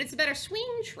fell, but it's a better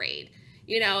swing trade.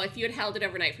 If you had held it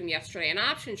overnight from yesterday, an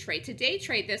option trade. To day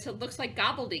trade this, it looks like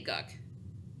gobbledygook.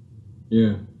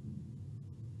 Yeah.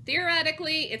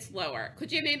 Theoretically, it's lower.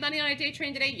 Could you have made money on a day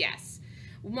trade today? Yes.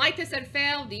 Might this have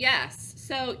failed? Yes.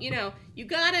 So, you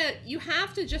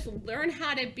have to just learn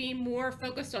how to be more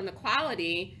focused on the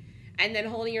quality, and then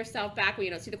holding yourself back when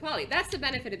you don't see the quality. That's the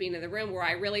benefit of being in the room, where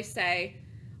I really say,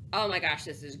 oh my gosh,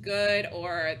 this is good,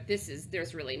 or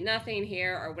there's really nothing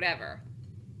here, or whatever.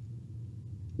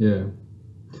 Yeah.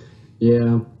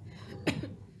 Yeah.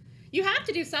 You have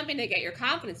to do something to get your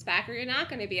confidence back, or you're not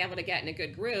going to be able to get in a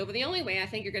good groove. And the only way I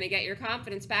think you're going to get your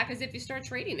confidence back is if you start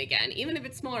trading again, even if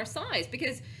it's smaller size,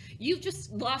 because you've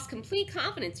just lost complete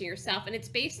confidence in yourself, and it's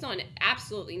based on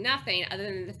absolutely nothing other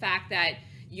than the fact that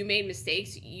you made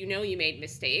mistakes. You made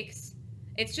mistakes.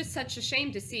 It's just such a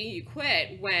shame to see you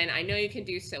quit when I know you can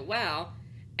do so well.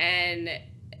 And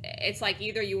it's like,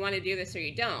 either you want to do this or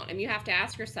you don't. And you have to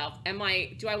ask yourself,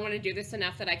 do I want to do this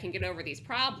enough that I can get over these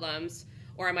problems,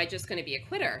 or am I just going to be a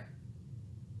quitter?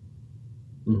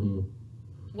 Hmm.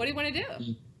 What do you want to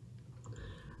do?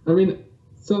 I mean,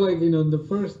 so like the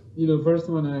first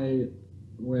one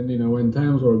when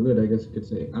times were good, I guess you could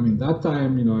say. I mean, that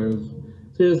time I was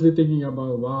seriously thinking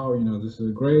about, wow, this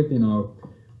is great.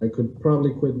 I could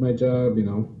probably quit my job.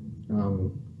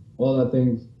 All that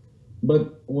things.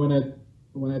 But when I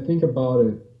think about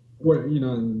it,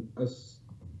 as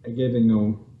I get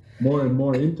more and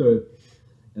more into it,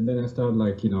 and then I start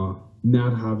like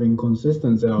not having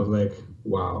consistency. I was like,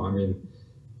 wow. I mean,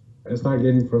 I started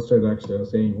getting frustrated. Actually, I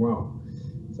was saying, wow.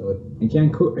 So I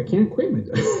can't quit my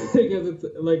job because it's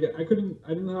like I didn't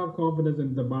have confidence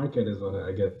in the market. Is what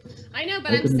I get. I know,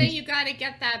 but I I'm couldn't. saying you got to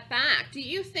get that back. Do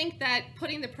you think that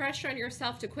putting the pressure on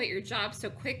yourself to quit your job so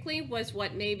quickly was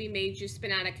what maybe made you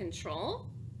spin out of control?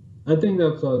 I think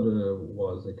that's what it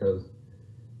was because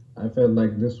I felt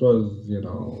like this was I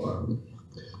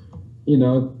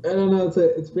don't know.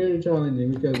 It's very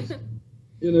challenging because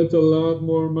it's a lot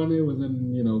more money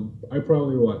within, I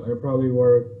probably work,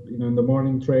 in the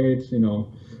morning trades,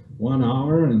 1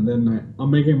 hour, and then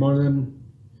I'm making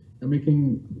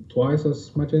twice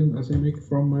as much as I make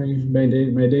from my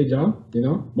day job,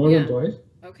 more than Yeah. twice.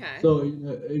 Okay. So,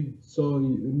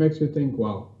 it makes you think,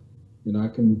 wow, I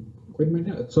can quit my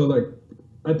job. So, like,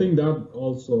 I think that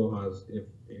also has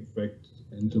effect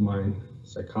into my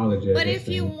psychology, I But guess. if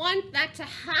you And want that to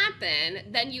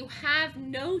happen, then you have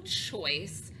no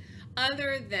choice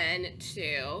other than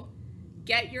to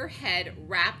get your head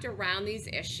wrapped around these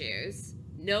issues.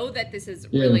 Know that this is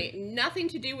yeah, really nothing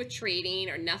to do with trading,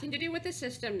 or nothing to do with the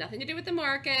system, nothing to do with the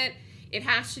market. It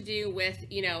has to do with,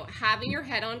 having your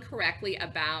head on correctly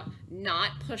about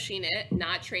not pushing it,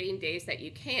 not trading days that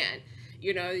you can,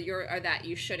 or that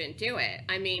you shouldn't do it.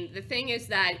 I mean, the thing is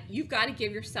that you've got to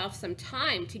give yourself some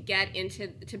time to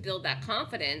to build that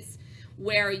confidence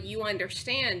where you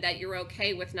understand that you're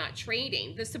okay with not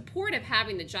trading. The support of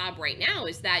having the job right now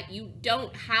is that you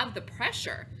don't have the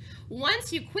pressure.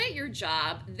 Once you quit your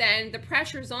job, then the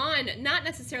pressure's on, not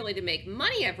necessarily to make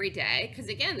money every day, because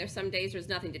again, there's some days there's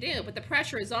nothing to do, but the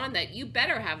pressure is on that you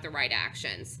better have the right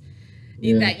actions,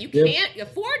 that you can't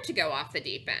afford to go off the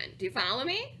deep end. Do you follow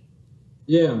me?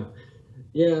 Yeah,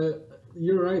 yeah,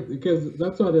 you're right, because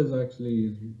that's what is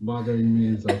actually bothering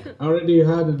me. Is like I already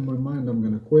had in my mind I'm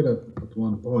gonna quit at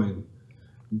one point,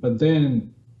 but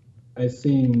then I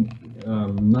seen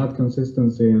not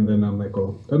consistency, and then I'm like,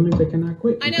 oh, that means I cannot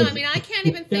quit. I know. I mean, I can't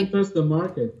even can't think. trust the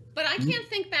market. But I can't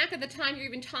think back at the time you're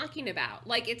even talking about.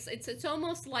 Like it's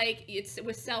almost like it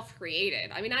was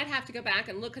self-created. I mean, I'd have to go back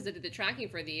and look because I did the tracking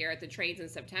for the year at the trades in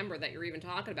September that you're even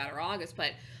talking about, or August.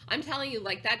 But I'm telling you,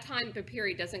 like that time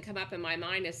period doesn't come up in my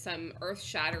mind as some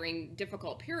earth-shattering,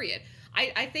 difficult period.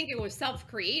 I think it was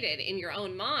self-created in your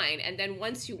own mind, and then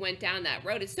once you went down that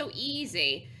road, it's so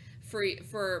easy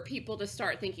for people to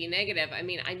start thinking negative. I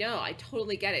mean, I know, I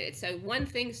totally get it. It's one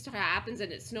thing happens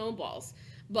and it snowballs.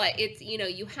 But it's,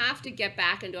 you have to get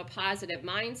back into a positive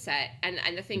mindset.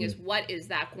 And the thing is, what is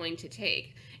that going to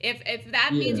take? If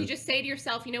that means you just say to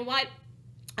yourself, you know what?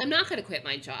 I'm not going to quit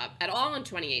my job at all in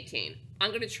 2018.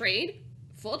 I'm going to trade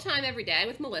full-time every day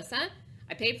with Melissa.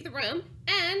 I paid for the room,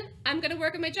 and I'm going to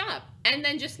work at my job. And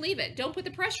then just leave it. Don't put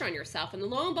the pressure on yourself. And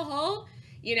lo and behold,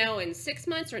 in 6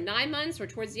 months or 9 months or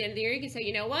towards the end of the year, you can say,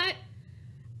 you know what?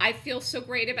 I feel so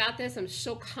great about this. I'm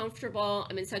so comfortable.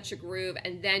 I'm in such a groove.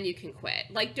 And then you can quit.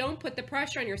 Like, don't put the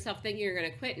pressure on yourself thinking you're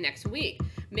going to quit next week.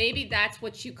 Maybe that's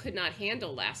what you could not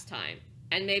handle last time.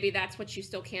 And maybe that's what you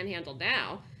still can't handle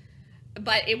now.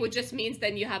 But it would just means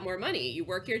then you have more money. You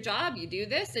work your job, you do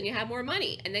this, and you have more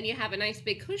money. And then you have a nice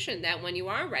big cushion that when you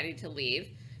are ready to leave,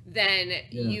 then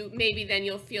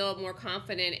you'll feel more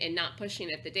confident in not pushing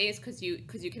it the days because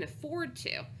you can afford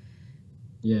to.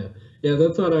 Yeah,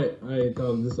 that's what I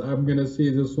thought. I'm gonna see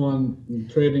this one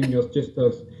trading as just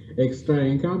as extra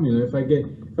income. If I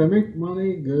make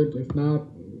money, good. If not,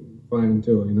 fine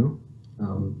too.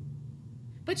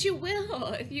 But you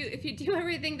will if you do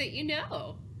everything that you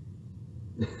know.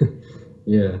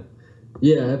 Yeah,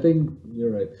 I think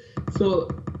you're right. So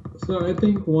I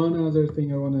think one other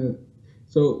thing I want to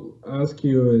ask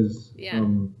you is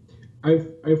I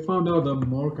found out I'm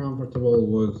more comfortable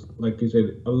was, like you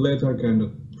said, a later kind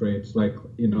of trades, like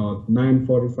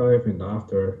 9:45 and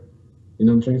after. You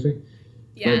know what I'm trying to say?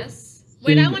 Yes.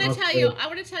 Wait, I want to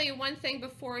tell you one thing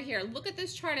before here. Look at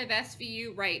this chart of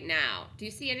SVU right now. Do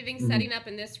you see anything setting up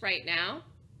in this right now?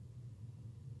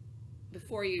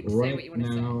 Before you say what you want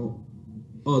to say.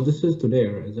 Oh, this is today,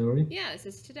 right? Is that right? Yeah, this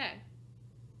is today.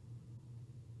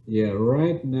 Yeah,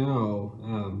 right now,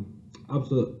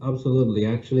 absolutely.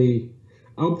 Actually,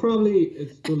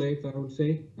 it's too late, I would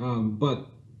say. But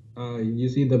you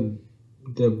see the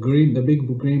big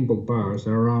green book bars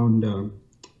around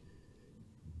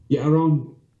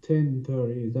around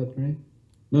 10:30. Is that right?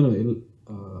 No.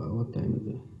 What time is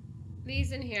it?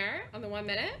 These in here on the 1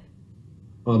 minute.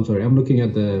 Oh, I'm sorry. I'm looking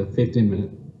at the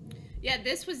 15-minute. Yeah,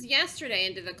 this was yesterday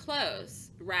into the close.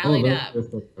 Rallied up.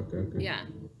 Okay. Yeah.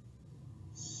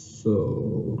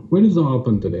 So when is the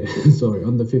open today? Sorry,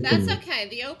 on the 15. That's okay.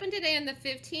 The open today on the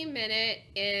 15-minute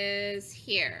is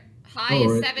here. High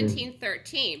is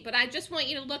 17.13. But I just want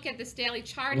you to look at this daily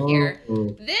chart here.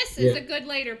 This is a good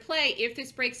later play. If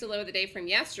this breaks the low of the day from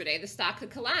yesterday, the stock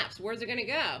could collapse. Where's it going to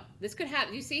go? This could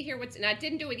happen. You see here now it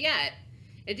didn't do it yet.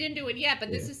 But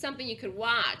this is something you could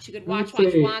watch. You could watch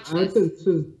this. This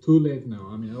is too late now.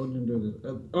 I mean, I wouldn't do this.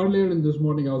 Earlier in this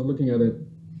morning, I was looking at it.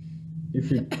 If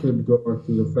you could go back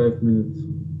to the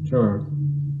 5-minute chart.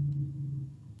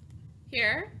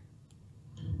 Here?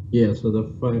 Yeah, so the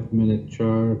 5-minute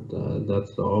chart,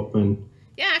 that's the open.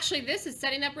 Yeah, actually, this is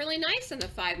setting up really nice in the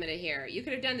 5-minute here. You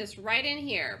could have done this right in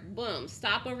here. Boom.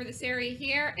 Stop over this area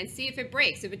here and see if it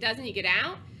breaks. If it doesn't, you get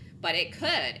out. But it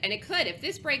could. And it could. If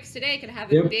this breaks today, it could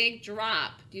have a big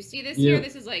drop. Do you see this here?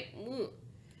 This is like... Ooh.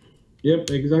 Yep,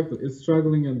 exactly. It's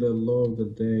struggling at the low of the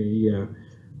day, yeah.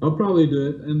 I'll probably do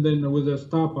it, and then with a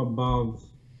stop above,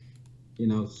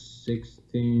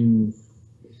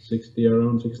 1660,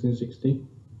 around 1660.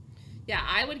 Yeah,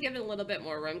 I would give it a little bit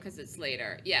more room because it's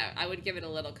later. Yeah, I would give it a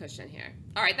little cushion here.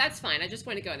 All right, that's fine. I just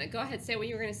want to go in there. Go ahead, say what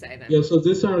you were going to say then. Yeah, so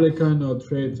these are the kind of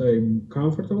trades I'm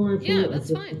comfortable with. Yeah,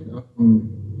 that's fine. I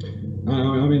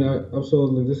mean,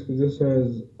 absolutely. This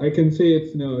has, I can see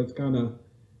it's, it's kind of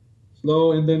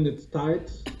slow, and then it's tight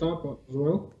stop as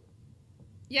well.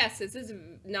 Yes, this is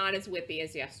not as whippy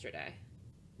as yesterday.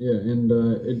 Yeah, and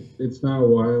it's now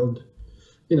wild.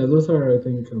 Those are, I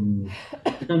think,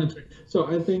 kind of trick. So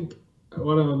I think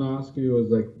what I want to ask you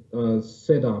is like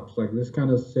setups, like this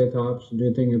kind of setups. Do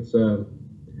you think it's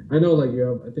I know, like you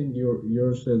have. I think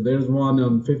yours says there's one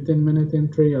on 15-minute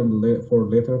entry for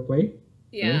later play, right?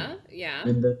 Yeah, yeah.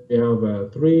 And then you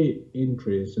have three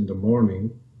entries in the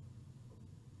morning.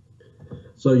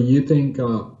 So you think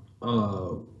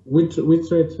which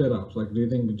rate setups? Like, do you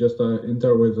think just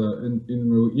enter with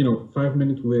in 5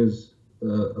 minutes with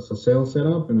as a sales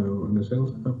setup and a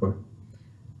sales setup? Or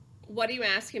What are you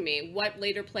asking me? What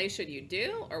later play should you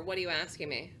do, or what are you asking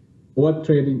me? what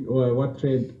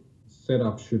trade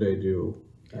setup should I do?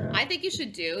 I think you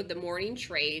should do the morning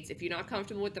trades. If you're not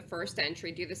comfortable with the first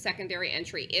entry, do the secondary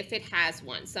entry if it has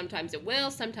one. Sometimes it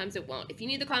will, sometimes it won't. If you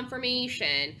need the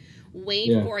confirmation, wait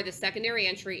Yeah. for the secondary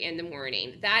entry in the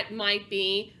morning. That might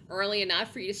be early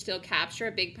enough for you to still capture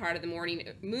a big part of the morning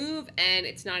move and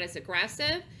it's not as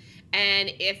aggressive.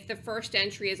 And if the first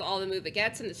entry is all the move it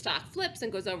gets and the stock flips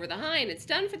and goes over the high and it's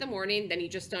done for the morning, then you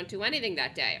just don't do anything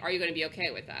that day. Are you going to be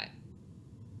okay with that?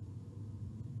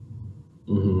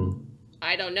 Mm-hmm.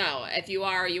 I don't know. If you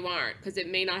are or you aren't, because it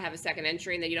may not have a second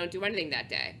entry and then you don't do anything that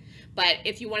day. But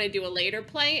if you want to do a later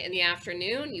play in the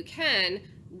afternoon, you can.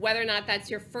 Whether or not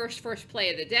that's your first play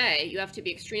of the day, you have to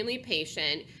be extremely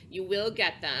patient. You will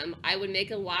get them. I would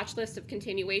make a watch list of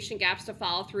continuation gaps to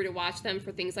follow through to watch them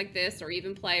for things like this, or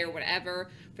even play or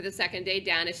whatever for the second day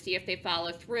dynasty if they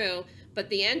follow through. But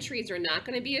the entries are not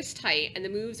going to be as tight, and the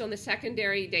moves on the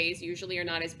secondary days usually are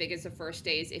not as big as the first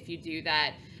days if you do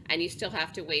that, and you still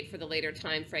have to wait for the later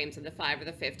time frames in the 5 or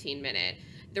the 15-minute.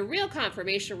 The real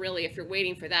confirmation, really, if you're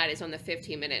waiting for that, is on the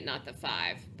 15-minute, not the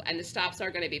 5. And the stops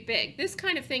are going to be big. This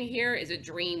kind of thing here is a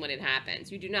dream when it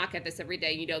happens. You do not get this every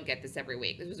day. You don't get this every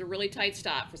week. This was a really tight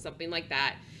stop for something like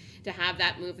that, to have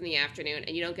that move in the afternoon,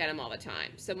 and you don't get them all the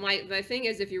time. So my thing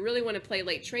is, if you really want to play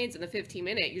late trades in the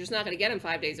 15-minute, you're just not going to get them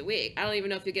 5 days a week. I don't even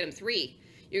know if you get them 3.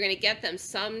 You're going to get them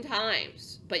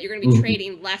sometimes, but you're going to be Mm-hmm.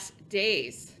 trading less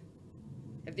days.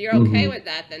 If you're okay Mm-hmm. with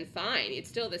that, then fine. It's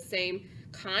still the same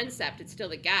concept. It's still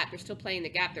the gap. You're still playing the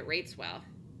gap that rates well.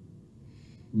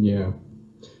 Yeah.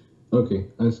 Okay,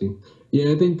 I see.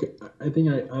 Yeah, I think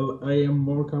I am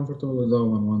more comfortable with that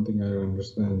one. One thing I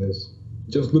understand is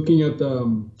just looking at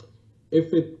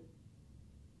if it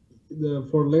the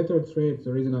for later trades.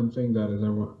 The reason I'm saying that is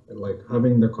like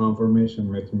having the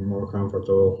confirmation makes me more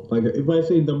comfortable. Like if I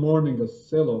see in the morning a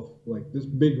sell off like this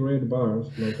big red bars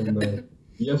like on the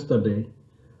yesterday,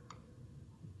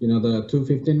 the 2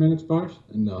 15 minutes bars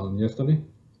and on yesterday.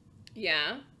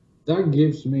 Yeah. That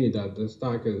gives me that the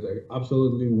stock is like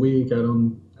absolutely weak.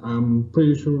 I'm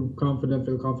pretty sure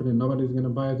feel confident nobody's gonna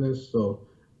buy this, so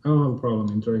I don't have a problem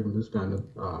entering with this kind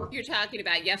of You're talking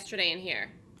about yesterday and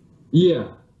here. yeah.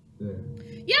 Yeah.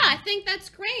 Yeah, I think that's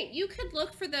great. You could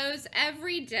look for those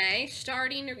every day,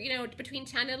 starting, between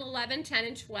 10 and 11, 10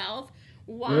 and 12. Yep.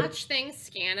 Watch things,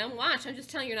 scan them, watch. I'm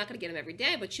just telling you, you're not going to get them every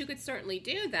day, but you could certainly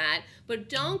do that. But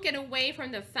don't get away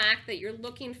from the fact that you're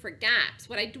looking for gaps.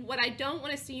 What I don't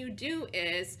want to see you do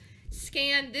is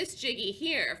scan this jiggy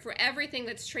here for everything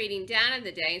that's trading down in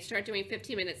the day and start doing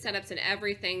 15-minute setups and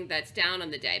everything that's down on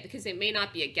the day, because it may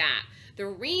not be a gap. The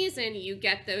reason you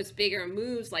get those bigger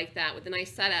moves like that with the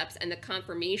nice setups and the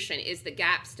confirmation is the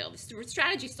gap still. The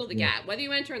strategy is still the Yeah. gap. Whether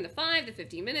you enter in the 5, the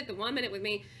 15-minute, the 1 minute with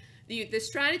me, the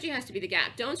strategy has to be the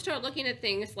gap. Don't start looking at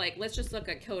things like, let's just look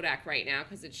at Kodak right now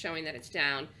because it's showing that it's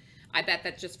down. I bet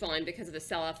that's just falling because of the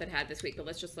sell-off it had this week, but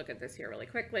let's just look at this here really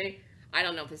quickly. I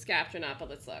don't know if this gapped or not, but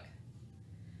let's look.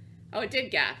 Oh, it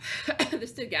did gap.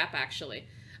 This did gap actually.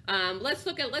 Let's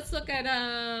look at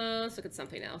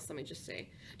something else. Let me just see.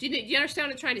 Do you understand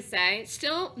what I'm trying to say?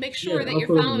 Still, make sure Yeah, that you're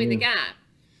absolutely. following the Yeah. gap.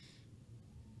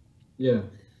 Yeah.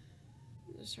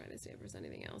 I'm just trying to see if there's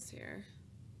anything else here.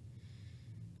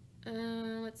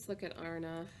 Let's look at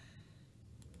Arna.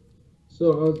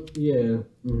 So yeah.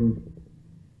 Hmm.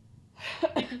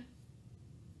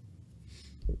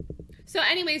 So,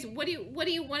 anyways, what do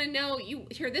you want to know?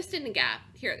 This didn't gap.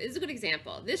 Here, this is a good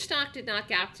example. This stock did not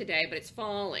gap today, but it's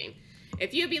falling.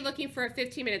 If you'd be looking for a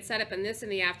 15-minute setup and this in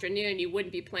the afternoon, you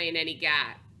wouldn't be playing any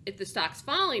gap. If the stock's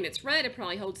falling, it's red. It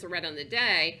probably holds the red on the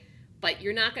day, but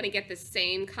you're not going to get the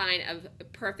same kind of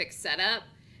perfect setup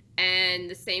and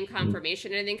the same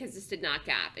confirmation and everything because this did not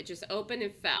gap. It just opened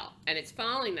and fell, and it's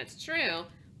falling. That's true.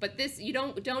 But this, you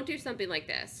don't do something like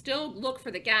this. Still look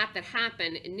for the gap that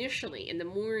happened initially in the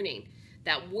morning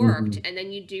that worked, Hmm. and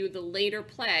then you do the later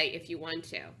play if you want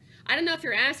to. I don't know if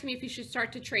you're asking me if you should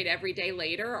start to trade every day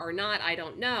later or not. I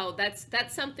don't know. That's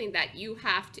something that you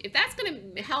have to, if that's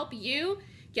going to help you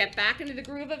get back into the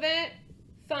groove of it,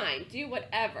 fine, do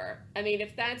whatever. I mean,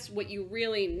 if that's what you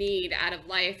really need out of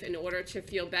life in order to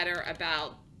feel better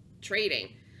about trading,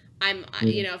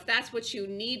 you know, if that's what you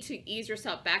need to ease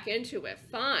yourself back into it,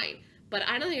 fine. But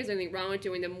I don't think there's anything wrong with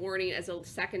doing the morning as a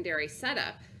secondary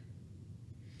setup.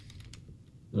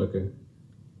 Okay.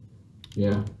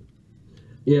 Yeah.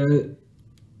 Yeah.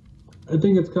 I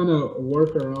think it's kind of a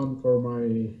workaround for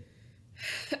my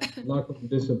lack of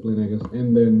discipline, I guess.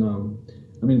 And then,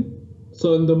 I mean,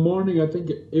 so in the morning, I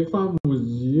think if I'm with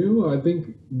you, I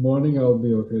think morning I'll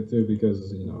be okay too,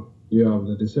 because you know you have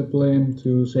the discipline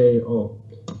to say, oh,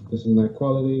 this is not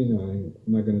quality, you know, I'm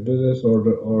not gonna do this,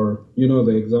 or you know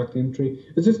the exact entry.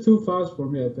 It's just too fast for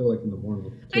me. I feel like in the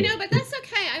morning. Too. I know, but that's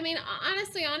okay. I mean,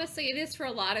 honestly, it is for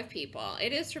a lot of people.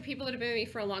 It is for people that have been with me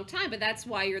for a long time, but that's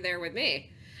why you're there with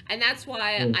me. And that's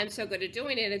why I'm so good at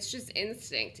doing it. It's just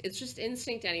instinct. It's just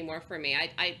instinct anymore for me.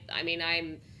 I mean,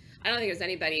 I don't think there's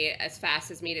anybody as fast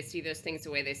as me to see those things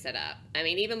the way they set up. I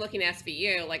mean, even looking at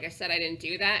SVU, like I said, I didn't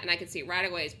do that, and I could see right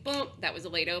away, boom, that was a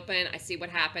late open. I see what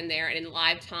happened there, and in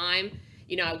live time,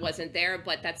 you know, I wasn't there,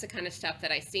 but that's the kind of stuff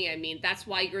that I see. I mean, that's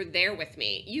why you're there with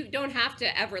me. You don't have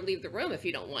to ever leave the room if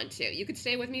you don't want to. You could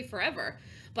stay with me forever.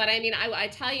 But I mean, I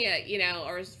tell you, you know,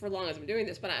 or for as long as I'm doing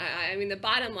this, but I mean, the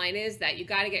bottom line is that you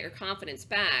got to get your confidence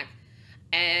back.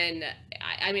 And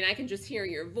I mean, I can just hear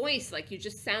your voice, like you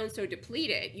just sound so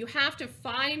depleted. You have to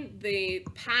find the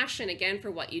passion again for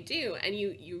what you do, and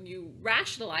you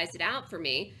rationalize it out for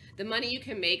me. The money you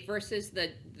can make versus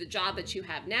the job that you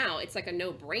have now, it's like a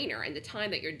no-brainer. And the time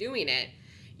that you're doing it,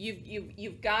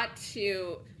 you've got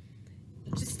to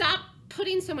just stop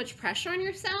putting so much pressure on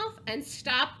yourself and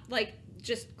stop like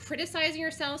just criticizing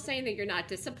yourself, saying that you're not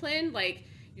disciplined, like.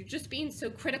 You're just being so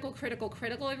critical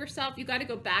of yourself. You got to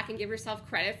go back and give yourself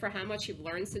credit for how much you've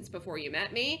learned since before you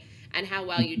met me and how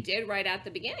well you did right at the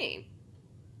beginning.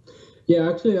 Yeah,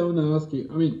 actually, I want to ask you.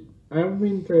 I mean, I've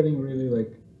been trading really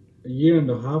like a year and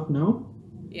a half now.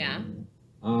 Yeah.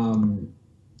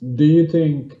 Do you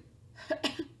think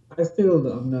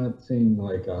I'm not seeing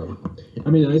like I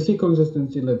mean, I see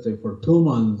consistency, let's say for 2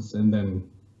 months, and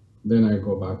then I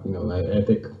go back. You know, I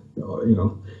think you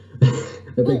know.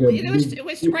 Well, it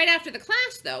was right after the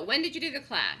class, though. When did you do the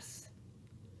class?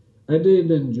 I did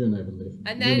in June, I believe.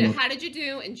 And then how did you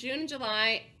do in June and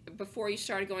July before you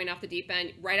started going off the deep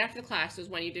end? Right after the class was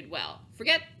when you did well.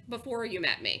 Forget before you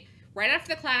met me. Right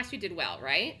after the class, you did well,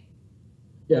 right?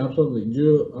 Yeah, absolutely.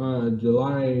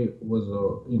 July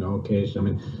was you know, okay. I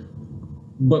mean,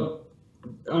 but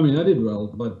I mean, I did well,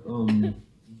 but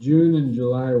June and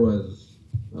July was.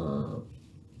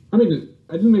 I mean,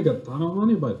 I didn't make a ton of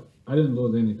money, but I didn't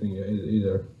lose anything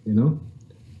either, you know?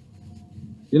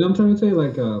 You know what I'm trying to say?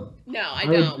 Like, no, I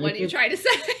don't. What are you trying to say?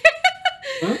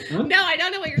 Huh? No, I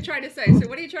don't know what you're trying to say. So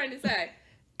what are you trying to say?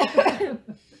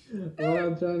 What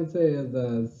I'm trying to say is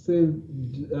that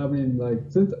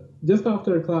since just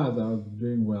after class, I was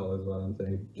doing well, is what I'm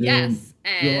saying. June, yes,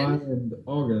 July and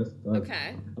August.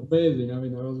 Okay. Amazing. I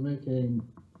mean, I was making,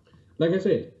 like I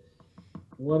said,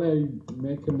 what I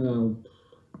making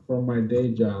from my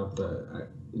day job,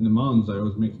 in the months I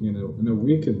was making in a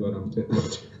week is what I'm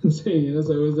saying. You know,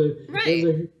 so it was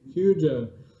a huge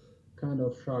kind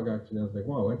of shock actually. I was like,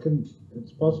 wow,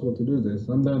 it's possible to do this.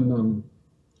 And then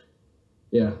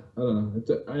yeah, I don't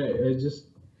know. I just.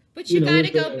 But you got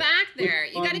to go back there.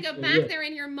 You got to go back there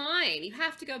in your mind. You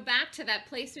have to go back to that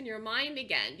place in your mind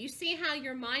again. You see how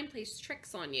your mind plays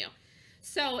tricks on you.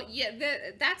 So yeah,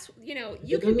 that's you know,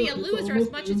 you can be a loser as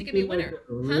much as you can be a winner.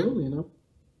 Real, you know.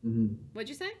 Mm-hmm. What'd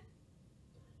you say?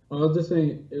 I was just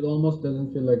saying, it almost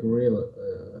doesn't feel like real.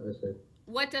 I said.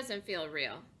 What doesn't feel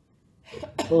real?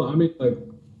 Well, I mean, like,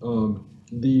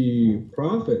 the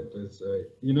profit is,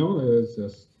 you know, it's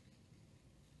just.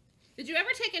 Did you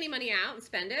ever take any money out and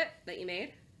spend it that you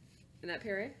made in that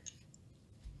period?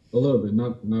 A little bit,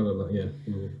 not a lot, yeah.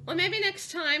 Mm-hmm. Well, maybe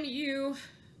next time you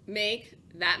make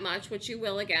that much, which you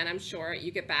will again, I'm sure,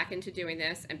 you get back into doing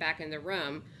this and back in the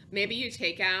room, maybe you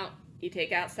take out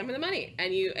some of the money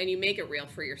and you make it real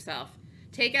for yourself.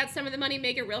 Take out some of the money,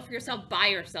 make it real for yourself, buy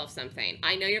yourself something.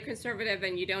 I know you're conservative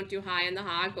and you don't do high in the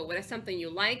hog, but what is something you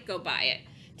like, go buy it.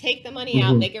 Take the money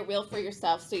out, make it real for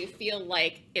yourself so you feel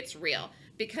like it's real.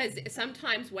 Because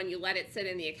sometimes when you let it sit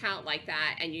in the account like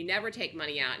that and you never take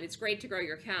money out, and it's great to grow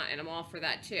your account, and I'm all for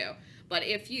that too. But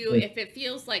if it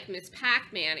feels like Miss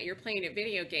Pac-Man and you're playing a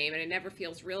video game and it never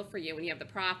feels real for you when you have the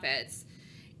profits,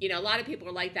 a lot of people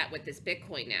are like that with this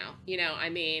Bitcoin now. I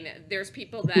mean, there's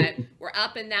people that were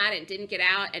up in that and didn't get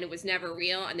out, and it was never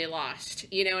real, and they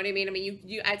lost. You know what I mean? I mean,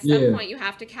 you at some Yeah, point you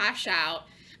have to cash out,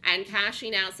 and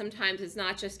cashing out sometimes is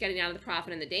not just getting out of the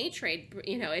profit in the day trade.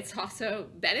 It's also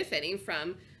benefiting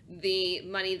from the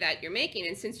money that you're making.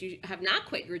 And since you have not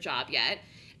quit your job yet,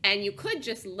 and you could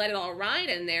just let it all ride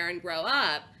in there and grow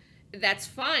up, that's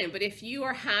fine. But if you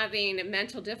are having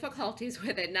mental difficulties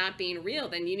with it not being real,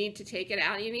 then you need to take it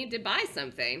out. You need to buy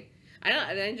something. I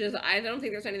don't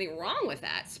think there's anything wrong with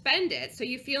that. Spend it so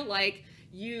you feel like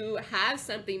you have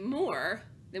something more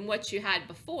than what you had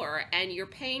before, and you're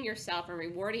paying yourself and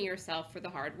rewarding yourself for the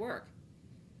hard work.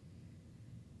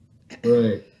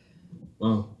 right.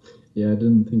 Wow. Yeah, I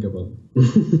didn't think about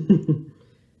it.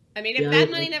 I mean, if Yeah, that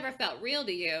money never felt real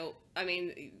to you, I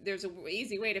mean, there's an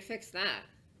easy way to fix that.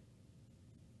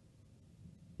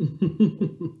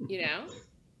 You know?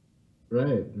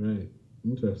 right, right.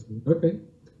 Interesting. Okay.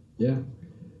 Yeah.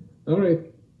 All right.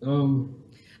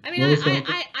 I mean, Melissa, I think,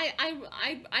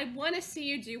 I want to see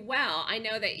you do well. I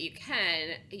know that you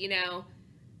can.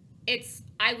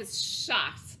 I was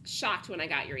shocked when I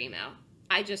got your email.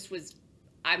 I just was.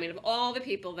 I mean, of all the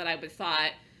people that I would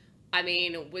thought, I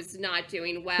mean, was not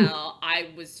doing well, I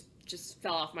was just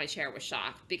fell off my chair with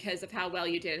shock because of how well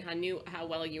you did and how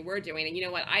well you were doing. And you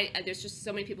know what? There's just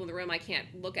so many people in the room. I can't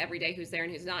look every day who's there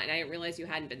and who's not. And I didn't realize you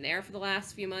hadn't been there for the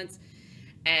last few months.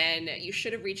 And you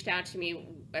should have reached out to me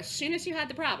as soon as you had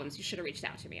the problems. You should have reached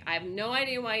out to me. I have no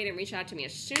idea why you didn't reach out to me.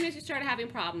 As soon as you started having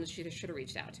problems, you should have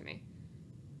reached out to me.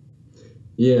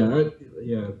 yeah,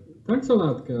 yeah. Thanks a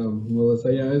lot,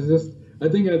 Melissa. Yeah, it's just I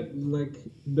think like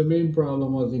the main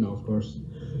problem was, of course,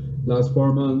 last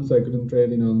 4 months I couldn't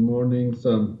trade, in the mornings.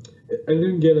 I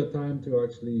didn't get a time to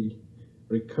actually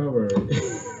recover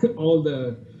all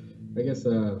the, I guess,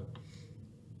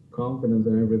 confidence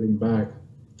and everything back.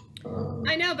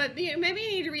 I know, but maybe you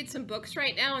need to read some books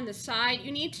right now on the side.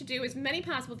 You need to do as many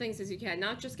possible things as you can,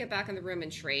 not just get back in the room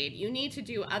and trade. You need to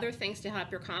do other things to help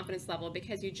your confidence level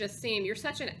because you're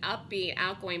such an upbeat,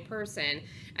 outgoing person,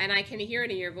 and I can hear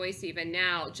it in your voice even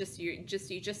now. You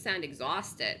just sound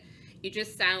exhausted. You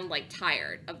just sound like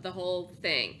tired of the whole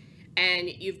thing, and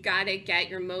you've got to get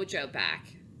your mojo back.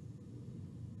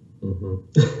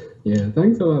 Yeah,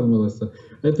 thanks a lot, Melissa.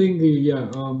 I think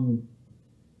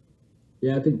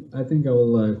yeah, I think I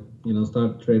will,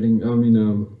 start trading. I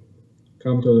mean,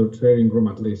 come to the trading room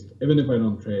at least, even if I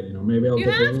don't trade. Maybe I'll You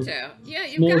take a have little to. Yeah,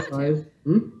 you've small got to. size.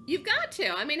 Hmm? You've got to.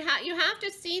 I mean, you have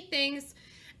to see things.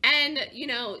 And,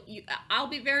 I'll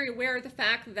be very aware of the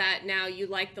fact that now you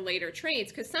like the later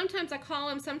trades because sometimes I call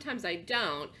them, sometimes I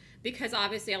don't because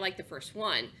obviously I like the first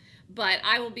one. But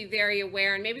I will be very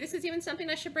aware, and maybe this is even something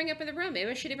I should bring up in the room. Maybe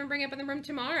I should even bring up in the room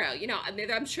tomorrow.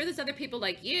 I'm sure there's other people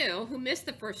like you who missed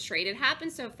the first trade. It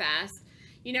happened so fast.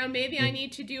 Maybe I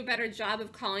need to do a better job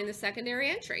of calling the secondary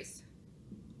entries.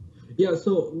 Yeah.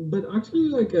 So, but actually,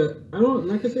 like,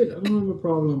 like I said, I don't have a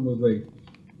problem with like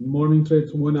morning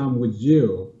trades when I'm with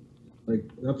you. Like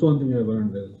that's one thing I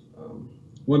learned is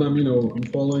when I'm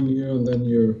following you and then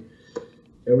you're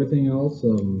everything else.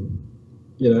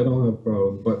 Yeah, I don't have a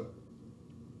problem. But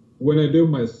when I do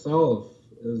myself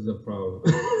is the problem.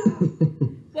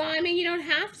 Well, I mean, you don't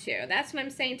have to. That's what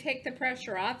I'm saying. Take the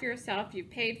pressure off yourself.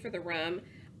 You've paid for the room.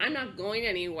 I'm not going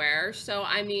anywhere. So,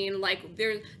 I mean, like,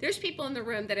 there's people in the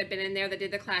room that have been in there that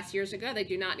did the class years ago. They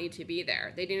do not need to be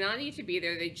there. They do not need to be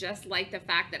there. They just like the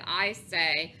fact that I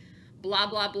say, blah,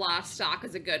 blah, blah, stock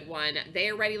is a good one.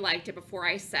 They already liked it before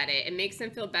I said it. It makes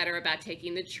them feel better about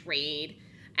taking the trade.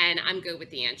 And I'm good with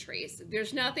the entries.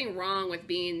 There's nothing wrong with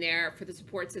being there for the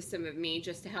support system of me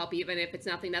just to help, even if it's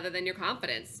nothing other than your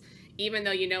confidence. Even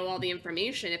though you know all the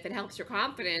information, if it helps your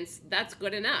confidence, that's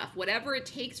good enough. Whatever it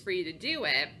takes for you to do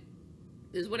it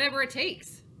is whatever it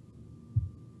takes.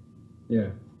 Yeah.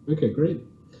 Okay, great.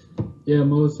 Yeah,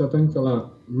 Melissa, thanks a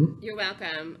lot. You're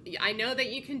welcome. I know that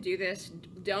you can do this.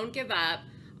 Don't give up.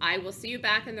 I will see you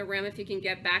back in the room if you can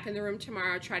get back in the room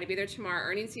tomorrow. Try to be there tomorrow.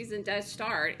 Earnings season does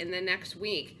start in the next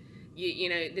week.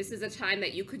 This is a time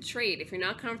that you could trade. If you're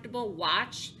not comfortable,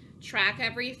 watch, track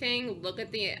everything, look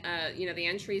at the the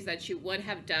entries that you would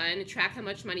have done, track how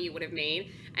much money you would have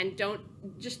made, and don't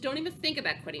even think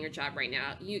about quitting your job right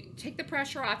now. You take the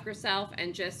pressure off yourself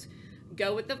and just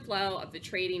go with the flow of the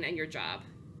trading and your job.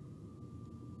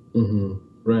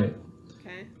 Right.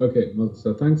 Okay, well,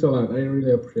 so thanks a lot. I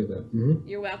really appreciate that.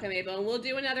 You're welcome, Abel. And we'll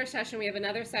do another session. We have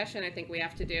another session I think we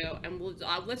have to do, and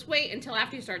let's wait until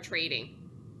after you start trading.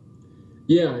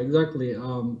 Yeah, exactly.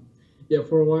 Yeah,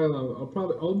 for a while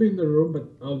I'll be in the room, but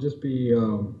I'll just be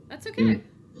That's okay.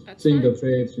 That's seeing fine. the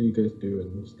trades you guys do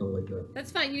and stuff like that.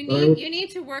 That's fine. But I would, You need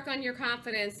to work on your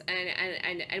confidence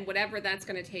and whatever that's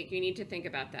going to take. You need to think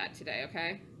about that today,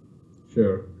 okay?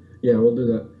 sure. Yeah, we'll do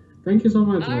that. Thank you so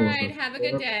much, All right. Melissa. Have a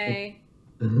good day.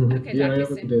 Okay, Yeah, talk I to you have a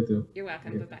good soon. day too. You're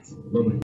welcome. Okay, Bye-bye. bye bye.